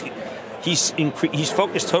that he's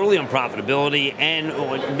focused totally on profitability,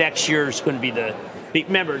 and next year is going to be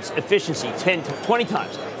remember, it's efficiency, 20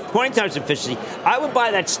 times. 20 times efficiency. I would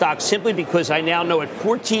buy that stock simply because I now know at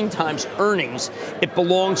 14 times earnings, it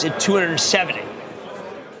belongs at 270.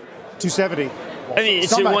 270. I mean,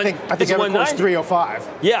 it's I think Evercore's 305.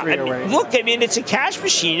 Yeah, it's a cash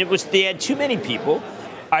machine. They had too many people.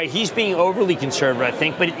 He's being overly conservative, I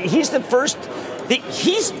think, but he's the first.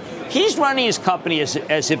 He's running his company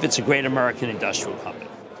as if it's a great American industrial company.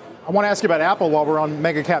 I want to ask you about Apple while we're on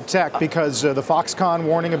mega cap tech, because the Foxconn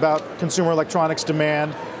warning about consumer electronics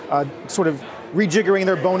demand, sort of rejiggering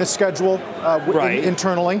their bonus schedule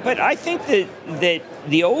internally. But I think that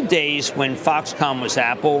the old days when Foxconn was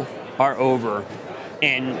Apple are over.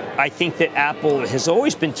 And I think that Apple has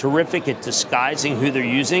always been terrific at disguising who they're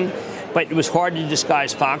using, but it was hard to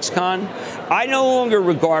disguise Foxconn. I no longer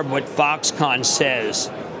regard what Foxconn says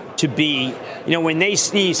to be, when they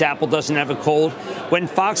sneeze, Apple doesn't have a cold. When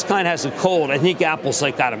Foxconn has a cold, I think Apple's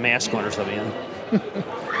got a mask on or something.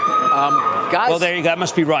 Guys. Well, there you go. It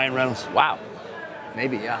must be Ryan Reynolds. Wow.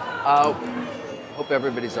 Maybe, yeah. Hope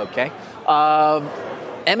everybody's okay.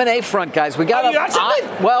 M&A front, guys. We got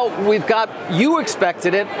we've got, you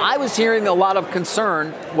expected it. I was hearing a lot of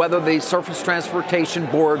concern whether the Surface Transportation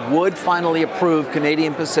Board would finally approve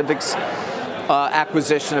Canadian Pacific's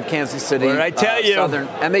acquisition of Kansas City. What did I tell you? Southern,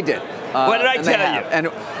 and they did. What did I tell you? And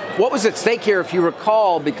what was at stake here, if you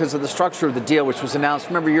recall, because of the structure of the deal, which was announced,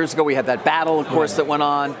 remember years ago we had that battle, of course, that went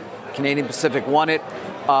on. Canadian Pacific won it.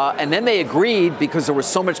 And then they agreed because there was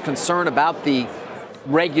so much concern about the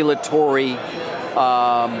regulatory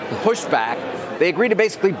pushback. They agreed to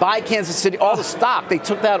basically buy Kansas City, all the stock. They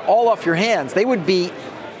took that all off your hands. They would be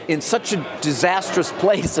in such a disastrous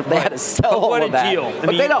place if they had to sell all of that. Deal.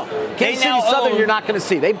 But they don't. Kansas City Southern, you're not going to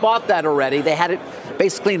see. They bought that already. They had it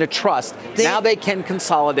basically in a trust. Now they can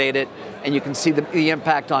consolidate it, and you can see the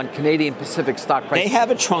impact on Canadian Pacific stock prices. They have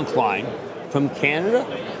a trunk line from Canada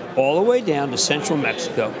all the way down to central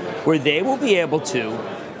Mexico, where they will be able to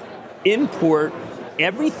import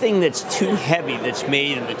everything that's too heavy that's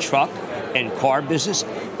made in the truck and car business.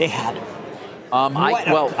 They have it.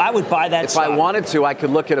 I would buy that if stock. I wanted to, I could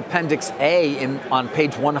look at Appendix A on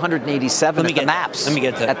page 187 at the maps. Let me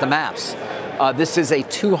get that. At the maps. This is a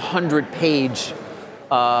 200-page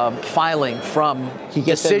filing from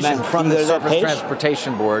decision from the Surface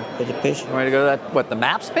Transportation Board. Get the page. You want me to go to that? What, the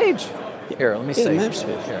maps page? Here, let me see. The maps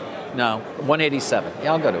page. Here. No, 187.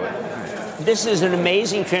 Yeah, I'll go to it. This is an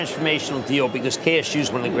amazing transformational deal because KSU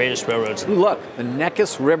is one of the greatest railroads. Look, the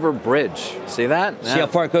Necas River Bridge. See that? See how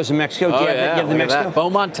far it goes to Mexico? Oh, Do you have the Mexico? That.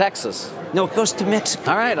 Beaumont, Texas. No, it goes to Mexico.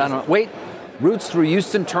 All right, I don't know. Wait. Routes through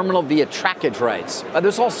Houston Terminal via trackage rights.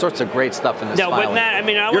 There's all sorts of great stuff in this filing. But Matt,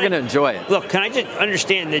 you're going to enjoy it. Look, can I just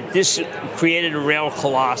understand that this created a rail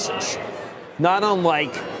colossus, not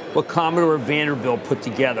unlike what Commodore Vanderbilt put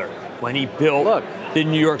together when he built the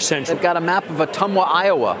New York Central. They've got a map of Ottumwa,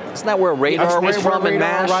 Iowa. Isn't that where Radar was from and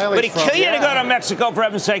MASH? But he'd kill you to go to Mexico, for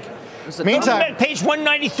heaven's sake. Meantime, page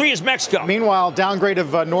 193 is Mexico. Meanwhile, downgrade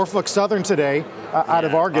of Norfolk Southern today out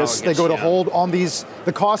of Argus. They go to hold on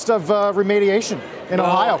the cost of remediation in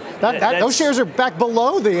Ohio. Those shares are back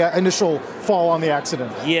below the initial fall on the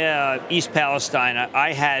accident. Yeah, East Palestine.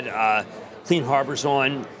 I had Clean Harbors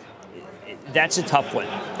on. That's a tough one.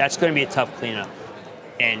 That's going to be a tough cleanup.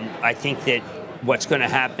 And I think that what's going to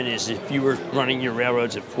happen is if you were running your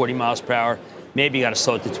railroads at 40 miles per hour, maybe you got to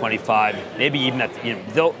slow it to 25. Maybe even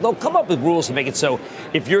they'll come up with rules to make it so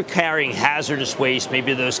if you're carrying hazardous waste,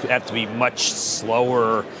 maybe those have to be much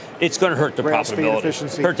slower. It's going to hurt the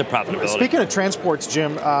profitability. Hurt the profitability. Speaking of transports,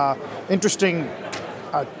 Jim, interesting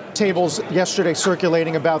tables yesterday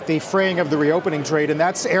circulating about the fraying of the reopening trade, and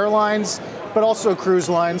that's airlines, but also cruise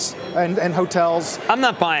lines and hotels. I'm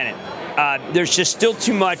not buying it. There's just still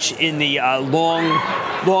too much in the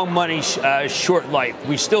long money, short life.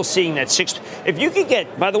 We're still seeing that if you could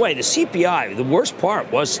get, by the way, the CPI, the worst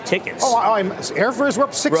part was tickets. Airfares were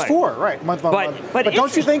up 6.4, right, month on month. But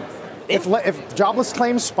don't you think if jobless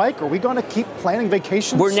claims spike, are we going to keep planning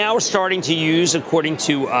vacations? We're now starting to use, according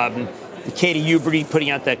to Katie Huberty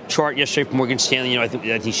putting out that chart yesterday from Morgan Stanley, I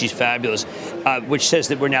think she's fabulous, which says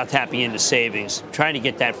that we're now tapping into savings, trying to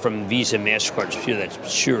get that from Visa and MasterCard,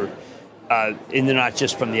 that's sure. And not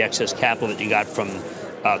just from the excess capital that you got from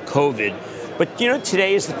COVID. But,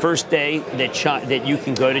 today is the first day that you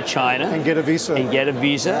can go to China. And get a visa.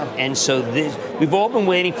 Yeah. And so we've all been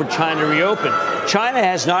waiting for China to reopen. China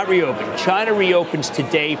has not reopened. China reopens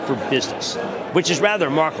today for business, which is rather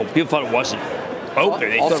remarkable. People thought it wasn't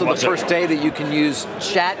open. Also the first day that you can use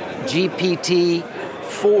ChatGPT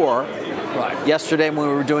 4. Right. Yesterday when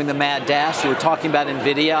we were doing the Mad Dash, you were talking about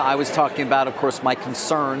NVIDIA. I was talking about, of course, my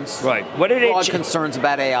concerns. Right. What did broad concerns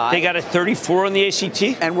about AI. They got a 34 on the ACT?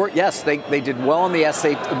 And they did well on the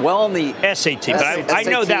SAT. But I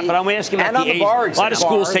know that, but I'm asking about the bar exam. A lot of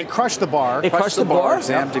schools crushed the bar. They crushed the bar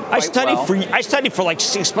exam. Did quite I studied for like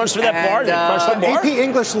 6 months for that bar. They crushed the bar. AP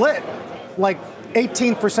English Lit, like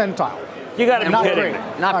 18th percentile. You got to be kidding.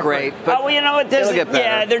 Not great. But you know what?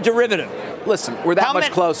 They're derivative. Listen, we're that much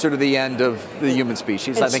closer to the end of the human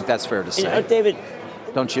species. I think that's fair to say. David,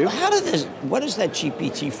 don't you? What does that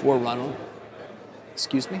GPT-4 run on?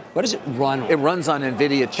 Excuse me? What does it run on? It runs on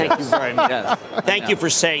NVIDIA chips. Thank you very much. Yes. Thank you for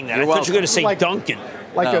saying that. I thought you were going to say Duncan.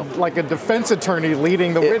 Like a defense attorney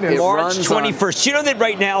leading the witness. March 21st. You know that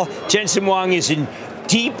right now Jensen Huang is in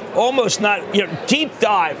deep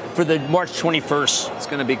dive for the March 21st. It's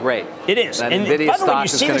going to be great. It is. That NVIDIA stock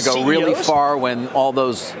is going to go really far when all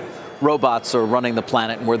those robots are running the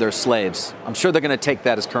planet and we're their slaves. I'm sure they're going to take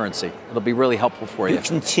that as currency. It'll be really helpful for you. You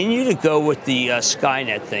continue to go with the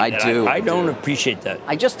Skynet thing. I do. I don't appreciate that.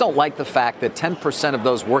 I just don't like the fact that 10% of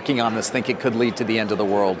those working on this think it could lead to the end of the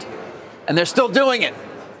world. And they're still doing it.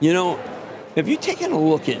 Have you taken a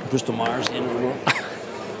look at Bristol Myers the end of the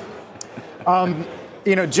world?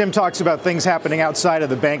 Jim talks about things happening outside of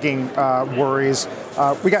the banking worries.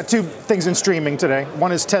 We got two things in streaming today.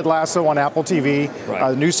 One is Ted Lasso on Apple TV. Right.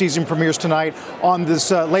 The new season premieres tonight. On this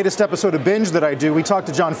latest episode of Binge that I do, we talked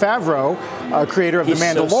to Jon Favreau, creator of The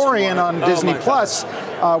Mandalorian on Disney Plus,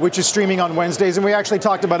 which is streaming on Wednesdays. And we actually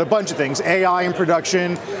talked about a bunch of things, AI in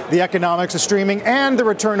production, the economics of streaming, and the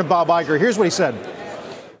return of Bob Iger. Here's what he said.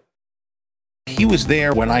 He was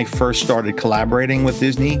there when I first started collaborating with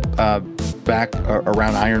Disney back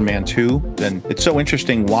around Iron Man 2. And it's so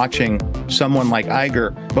interesting watching someone like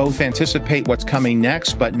Iger both anticipate what's coming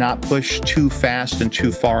next, but not push too fast and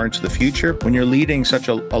too far into the future. When you're leading such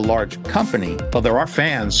a large company, well, there are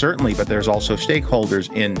fans, certainly, but there's also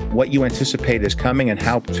stakeholders in what you anticipate is coming and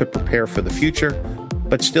how to prepare for the future,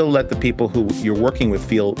 but still let the people who you're working with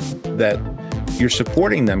feel that you're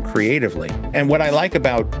supporting them creatively. And what I like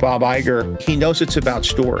about Bob Iger, he knows it's about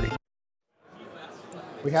story.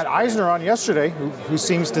 We had Eisner on yesterday, who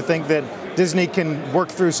seems to think that Disney can work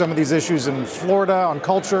through some of these issues in Florida on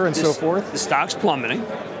culture and so forth. The stock's plummeting.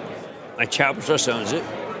 My Chapel Trust owns it.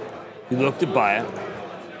 We looked to buy it.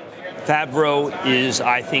 Favreau is,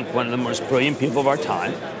 I think, one of the most brilliant people of our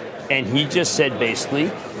time. And he just said, basically,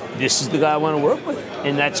 this is the guy I want to work with.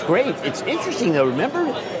 And that's great. It's interesting, though. Remember,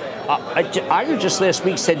 Iger just last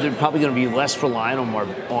week said they're probably going to be less reliant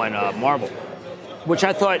on Marvel, which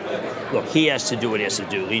I thought, look, he has to do what he has to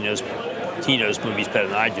do. He knows movies better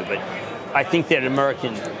than I do, but I think that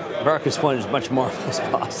America's fun is much Marvel as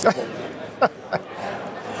possible.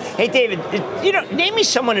 Hey, David, name me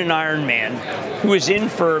someone in Iron Man who was in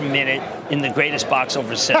for a minute in the greatest box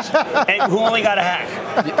office system and who only got a hack.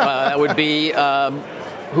 That would be,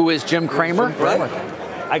 who is Jim Cramer, right?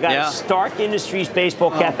 I got a Stark Industries baseball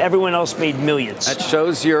cap. Everyone else made millions. That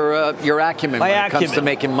shows your acumen when it comes to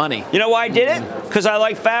making money. You know why I did it? Because I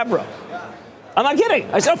like Favreau. I'm not kidding.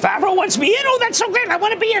 I said, Favreau wants me in. Oh, that's so great. I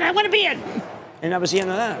want to be in. And that was the end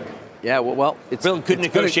of that. Yeah, well, it's really good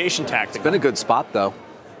negotiation tactic. It's been a good spot, though.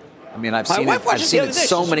 I mean, I've seen it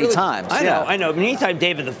so many times. I know. Meantime,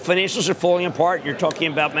 David, the financials are falling apart. You're talking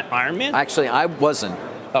about Iron Man? Actually, I wasn't.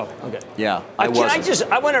 Oh, okay. Yeah, I wasn't.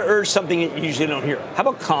 I want to urge something that you usually don't hear. How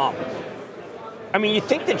about calm? I mean, you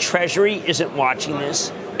think the Treasury isn't watching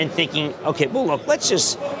this and thinking, okay, well, look,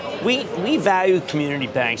 we value community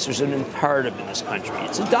banks. There's an imperative in this country.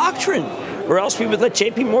 It's a doctrine. Or else we would let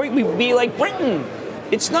JP Morgan, we would be like Britain.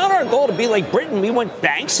 It's not our goal to be like Britain. We want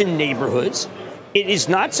banks in neighborhoods. It is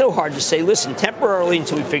not so hard to say, listen, temporarily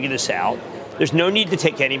until we figure this out, there's no need to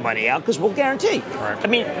take any money out because we'll guarantee. Right. I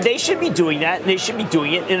mean, they should be doing that, and they should be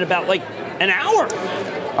doing it in about like an hour.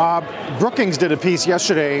 Brookings did a piece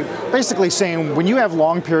yesterday basically saying when you have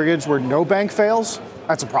long periods where no bank fails,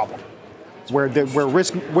 that's a problem. Where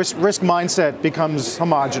risk mindset becomes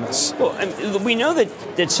homogenous. Well, we know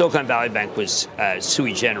that Silicon Valley Bank was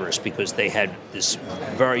sui generis because they had this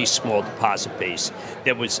very small deposit base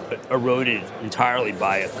that was eroded entirely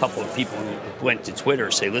by a couple of people who went to Twitter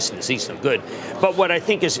and say, listen, this ain't so good. But what I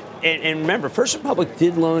think is, and remember, First Republic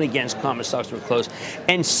did loan against common stocks were closed,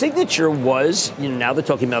 and Signature was, now they're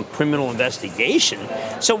talking about criminal investigation.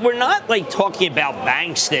 So we're not like talking about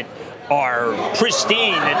banks that are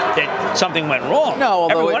pristine that something went wrong. No,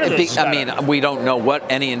 although we don't know what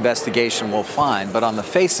any investigation will find, but on the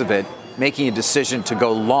face of it, making a decision to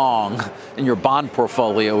go long in your bond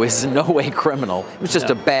portfolio is in no way criminal. It was just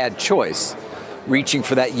a bad choice. Reaching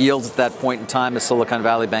for that yield at that point in time, as Silicon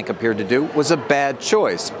Valley Bank appeared to do, was a bad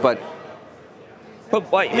choice. But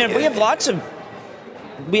we have lots of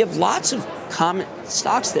common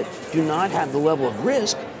stocks that do not have the level of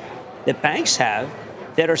risk that banks have,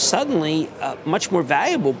 that are suddenly much more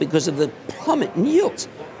valuable because of the plummet in yields.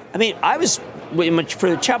 I mean, for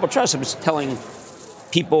the Chapel Trust, I was telling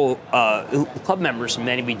people, club members, and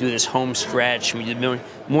many, we do this home stretch, we do the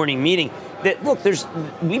morning meeting, that, look,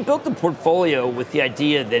 we built the portfolio with the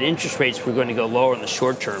idea that interest rates were going to go lower in the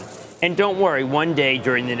short term. And don't worry, one day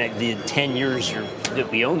during the 10 years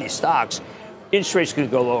that we own these stocks, interest rates could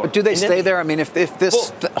go lower. But do they stay there? I mean, if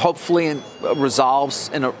this hopefully resolves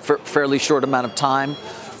in a fairly short amount of time,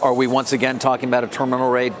 are we once again talking about a terminal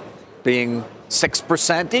rate being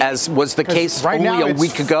 6%, as was the case right only a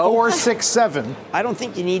week ago? 4, 6, 7. I don't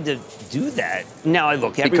think you need to do that. Now,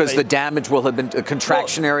 look, because the damage will have been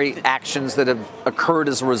contractionary actions that have occurred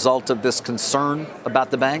as a result of this concern about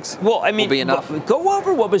the banks. Well, I mean, will be enough. Go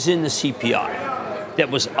over what was in the CPI that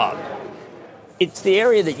was up. It's the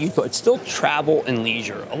area that you thought. It's still travel and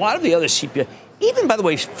leisure. A lot of the other CPI, even, by the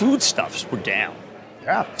way, foodstuffs were down.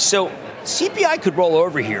 Yeah. So CPI could roll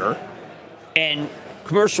over here, and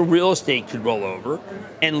commercial real estate could roll over,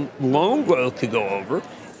 and loan growth could go over,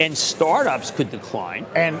 and startups could decline.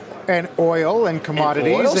 And oil and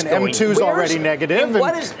commodities, and M2's already negative.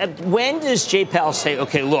 When does Jay Powell say,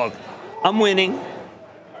 okay, look, I'm winning.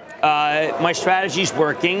 My strategy's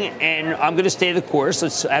working, and I'm going to stay the course.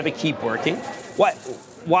 Let's have it keep working.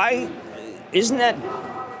 Why isn't that?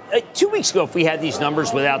 2 weeks ago, if we had these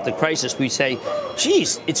numbers without the crisis, we'd say,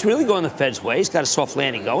 geez, it's really going the Fed's way. He's got a soft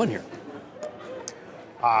landing going here.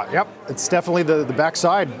 Yep, it's definitely the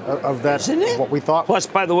backside of that. Isn't it? What we thought. Plus,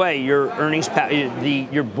 by the way, your earnings,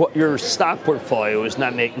 your stock portfolio is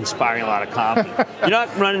not inspiring a lot of confidence. You're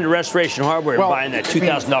not running to Restoration Hardware and buying that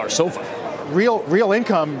 $2,000 sofa. Real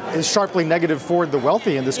income is sharply negative for the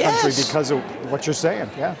wealthy in this country because of what you're saying.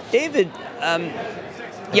 Yeah, David,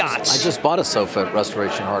 yachts. I just bought a sofa at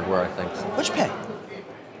Restoration Hardware, I think. What'd you pay?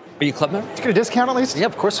 Are you a club member? Did you get a discount at least? Yeah,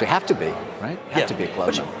 of course we have to be, right? Have to be a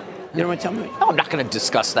club member. You don't want to tell me? No, I'm not going to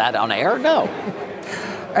discuss that on air. No.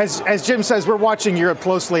 As Jim says, we're watching Europe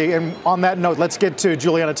closely. And on that note, let's get to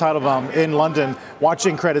Juliana Teitelbaum in London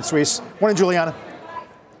watching Credit Suisse. Morning, Juliana.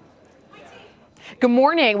 Good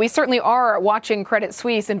morning. We certainly are watching Credit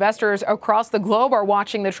Suisse. Investors across the globe are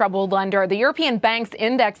watching the troubled lender. The European Banks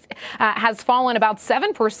Index has fallen about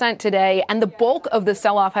 7% today, and the bulk of the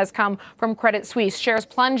sell-off has come from Credit Suisse. Shares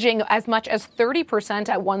plunging as much as 30%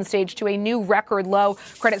 at one stage to a new record low.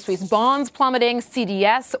 Credit Suisse bonds plummeting,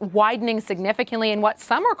 CDS widening significantly in what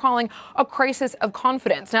some are calling a crisis of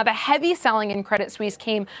confidence. Now, the heavy selling in Credit Suisse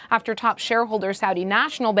came after top shareholder Saudi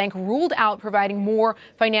National Bank ruled out providing more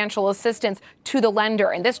financial assistance to the lender,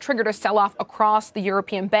 and this triggered a sell-off across the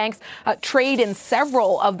European banks. Trade in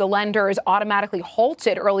several of the lenders automatically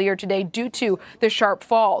halted earlier today due to the sharp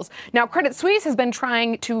falls. Now, Credit Suisse has been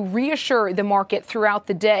trying to reassure the market throughout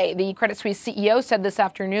the day. The Credit Suisse CEO said this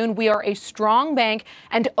afternoon, "We are a strong bank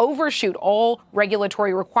and overshoot all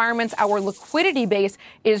regulatory requirements. Our liquidity base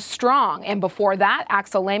is strong." And before that,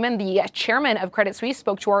 Axel Lehmann, the chairman of Credit Suisse,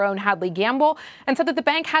 spoke to our own Hadley Gamble and said that the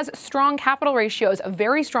bank has strong capital ratios, a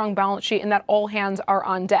very strong balance sheet, and that all hands are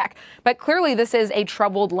on deck. But clearly this is a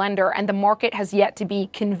troubled lender, and the market has yet to be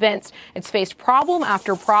convinced. It's faced problem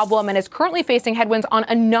after problem and is currently facing headwinds on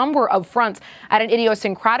a number of fronts. At an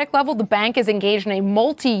idiosyncratic level, the bank is engaged in a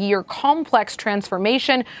multi-year complex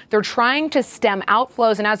transformation. They're trying to stem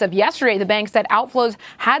outflows, and as of yesterday, the bank said outflows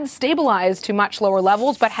had stabilized to much lower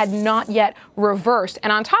levels but had not yet reversed.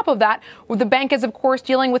 And on top of that, the bank is, of course,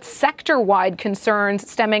 dealing with sector-wide concerns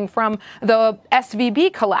stemming from the SVB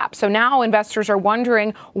collapse. So now investors are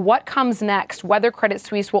wondering what comes next, whether Credit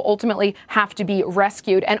Suisse will ultimately have to be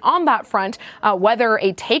rescued. And on that front, whether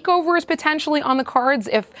a takeover is potentially on the cards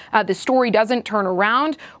if the story doesn't turn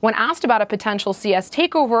around. When asked about a potential CS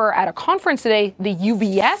takeover at a conference today, the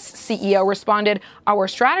UBS CEO responded, "Our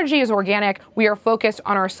strategy is organic. We are focused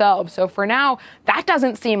on ourselves." So for now, that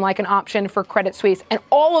doesn't seem like an option for Credit Suisse. And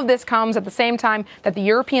all of this comes at the same time that the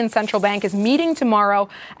European Central Bank is meeting tomorrow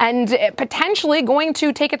and potentially going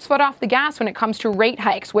to take its foot off the gas when it comes to rate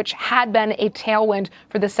hikes, which had been a tailwind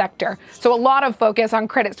for the sector. So a lot of focus on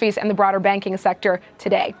Credit Suisse and the broader banking sector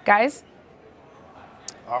today. Guys?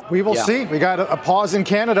 We will see. We got a pause in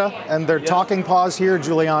Canada, and they're talking pause here,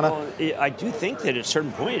 Juliana. Well, I do think that at a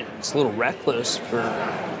certain point, it's a little reckless for...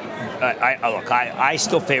 I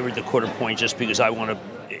still favored the quarter point just because I want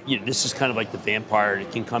to... this is kind of like the vampire.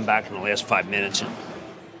 It can come back in the last 5 minutes,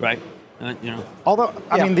 right? Although,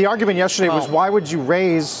 I mean, the argument yesterday was, why would you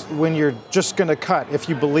raise when you're just going to cut if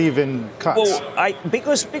you believe in cuts? Well,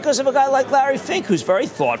 because of a guy like Larry Fink, who's very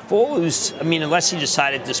thoughtful, unless he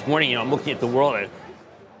decided this morning, I'm looking at the world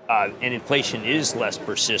and inflation is less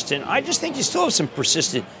persistent. I just think you still have some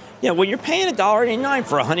persistent, when you're paying $1.89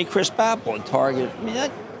 for a Honeycrisp apple at Target,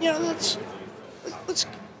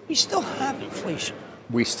 we still have inflation.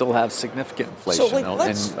 We still have significant inflation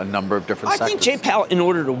in a number of different sectors. I think Jay Powell, in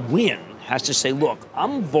order to win, has to say, look,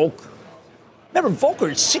 I'm Volcker. Remember,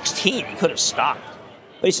 Volcker at 16, he could have stopped.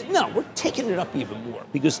 But he said, no, we're taking it up even more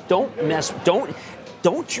because don't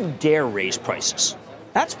you dare raise prices.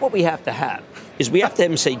 That's what we have to have, is we have to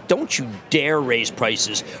have him say, don't you dare raise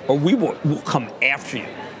prices or we'll come after you.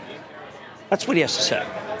 That's what he has to say.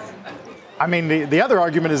 I mean, the other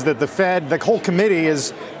argument is that the Fed, the whole committee,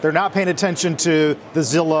 they're not paying attention to the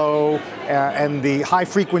Zillow and the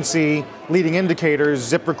high-frequency leading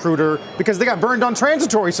indicators, ZipRecruiter, because they got burned on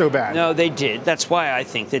transitory so bad. No, they did. That's why I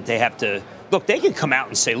think that they have to look. They can come out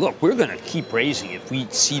and say, "Look, we're going to keep raising if we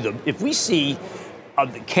see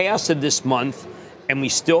the chaos of this month, and we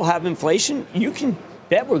still have inflation. You can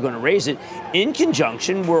bet we're going to raise it." In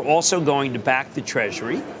conjunction, we're also going to back the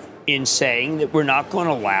Treasury in saying that we're not going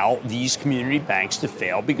to allow these community banks to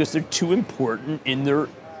fail because they're too important in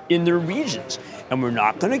their regions. And we're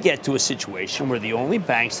not going to get to a situation where the only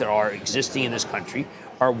banks that are existing in this country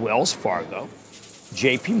are Wells Fargo,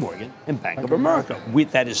 JP Morgan, and Bank of America.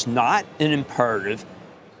 That is not an imperative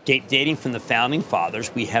dating from the founding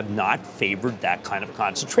fathers. We have not favored that kind of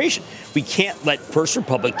concentration. We can't let First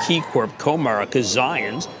Republic, Key Corp, Comerica,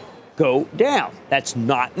 Zions go down. That's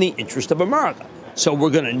not in the interest of America. So we're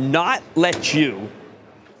going to not let you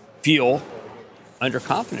feel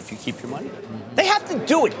underconfident if you keep your money there. They have to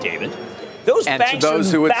do it, David. Those and banks to those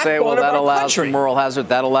are who would the say, well, backbone that of our allows for country. moral hazard,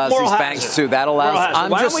 that allows Moral these hazard. banks to, that allows, Moral hazard.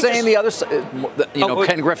 I'm Why just don't we saying the other side,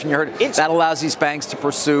 Ken Griffin, you heard, that allows these banks to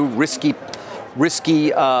pursue risky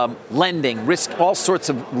lending, all sorts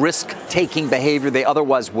of risk-taking behavior they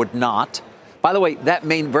otherwise would not. By the way, that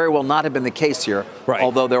may very well not have been the case here,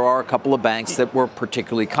 although there are a couple of banks that were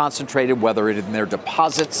particularly concentrated, whether it in their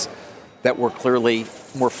deposits that were clearly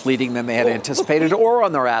more fleeting than they had anticipated, or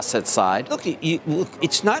on their asset side. Look,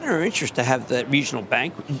 it's not in our interest to have that regional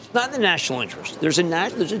bank. It's not in the national interest. There's a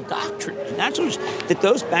doctrine, that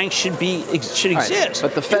those banks should exist.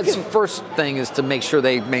 But the Fed's first thing is to make sure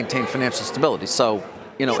they maintain financial stability. So,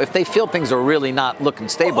 if they feel things are really not looking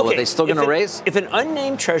stable, are they still going to raise? If an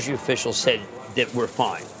unnamed Treasury official said that we're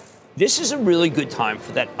fine, this is a really good time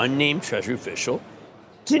for that unnamed Treasury official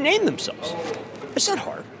to name themselves. It's not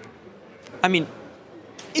hard. I mean,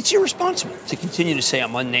 it's irresponsible to continue to say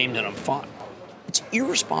I'm unnamed and I'm fine. It's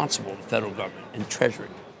irresponsible of the federal government and Treasury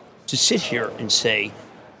to sit here and say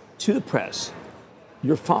to the press,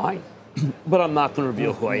 you're fine, but I'm not going to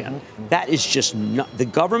reveal who I am. That is just not the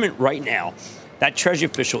government right now. That Treasury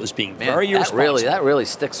official is being very irresponsible. That really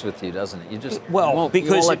sticks with you, doesn't it? You just you won't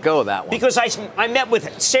let go of that one. Because I met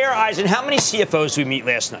with Sarah Eisen. How many CFOs did we meet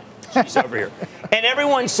last night? She's over here. And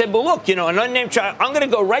everyone said, well, look, an unnamed I'm going to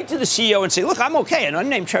go right to the CEO and say, look, I'm okay. An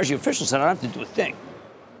unnamed Treasury official said I don't have to do a thing.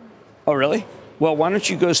 Oh, really? Well, why don't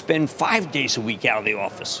you go spend 5 days a week out of the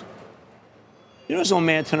office? You know who's on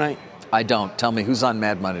Mad tonight? I don't. Tell me, who's on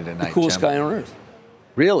Mad Money tonight, The coolest Jim? guy on earth.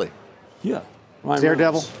 Really? Yeah.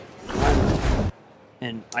 Daredevil.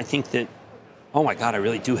 And I think that, oh, my God, I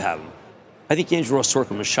really do have him. I think Andrew Ross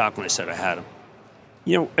Sorkin was shocked when I said I had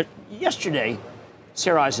him. Yesterday,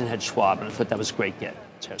 Sarah Eisen had Schwab, and I thought that was a great get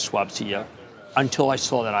to have Schwab CEO, until I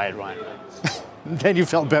saw that I had Ryan Reynolds. Then you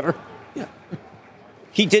felt better. Yeah.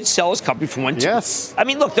 He did sell his company for $1.2. Yes. I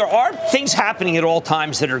mean, look, there are things happening at all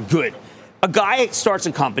times that are good. A guy starts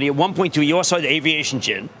a company at $1.2. He also had aviation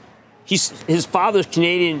gin. His father's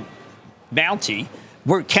Canadian Mountie.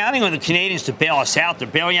 We're counting on the Canadians to bail us out. They're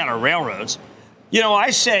bailing out our railroads. I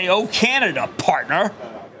say, oh, Canada, partner.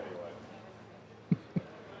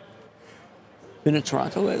 Been in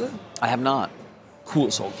Toronto lately? I have not. Cool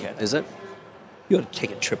as all Canada. Is it? You ought to take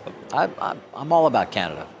a trip up. I'm all about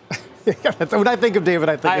Canada. When I think of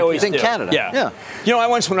David, I always think Canada. Yeah. I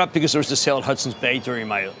once went up because there was a sale at Hudson's Bay during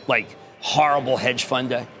my horrible hedge fund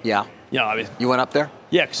day. Yeah. You went up there?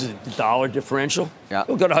 Yeah, because of the dollar differential. Yeah.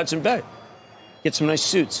 We'll go to Hudson Bay. Get some nice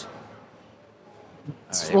suits.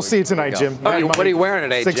 Right, we'll see you tonight, Jim. What are you wearing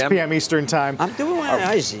today, 6 Jim? p.m. Eastern time. I'm doing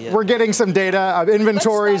icy. We're getting some data of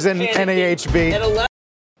inventories in NAHB.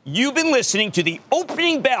 You've been listening to the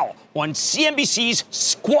opening bell on CNBC's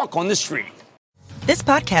Squawk on the Street. This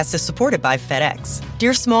podcast is supported by FedEx.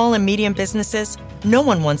 Dear small and medium businesses, no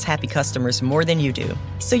one wants happy customers more than you do.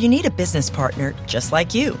 So you need a business partner just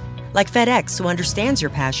like you. Like FedEx, who understands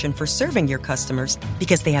your passion for serving your customers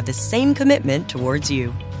because they have the same commitment towards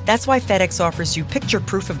you. That's why FedEx offers you picture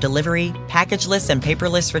proof of delivery, packageless and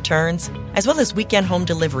paperless returns, as well as weekend home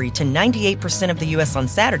delivery to 98% of the U.S. on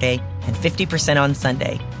Saturday and 50% on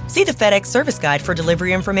Sunday. See the FedEx service guide for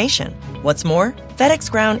delivery information. What's more, FedEx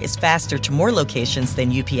Ground is faster to more locations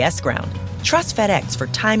than UPS Ground. Trust FedEx for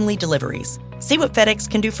timely deliveries. See what FedEx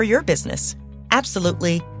can do for your business.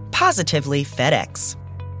 Absolutely, positively FedEx.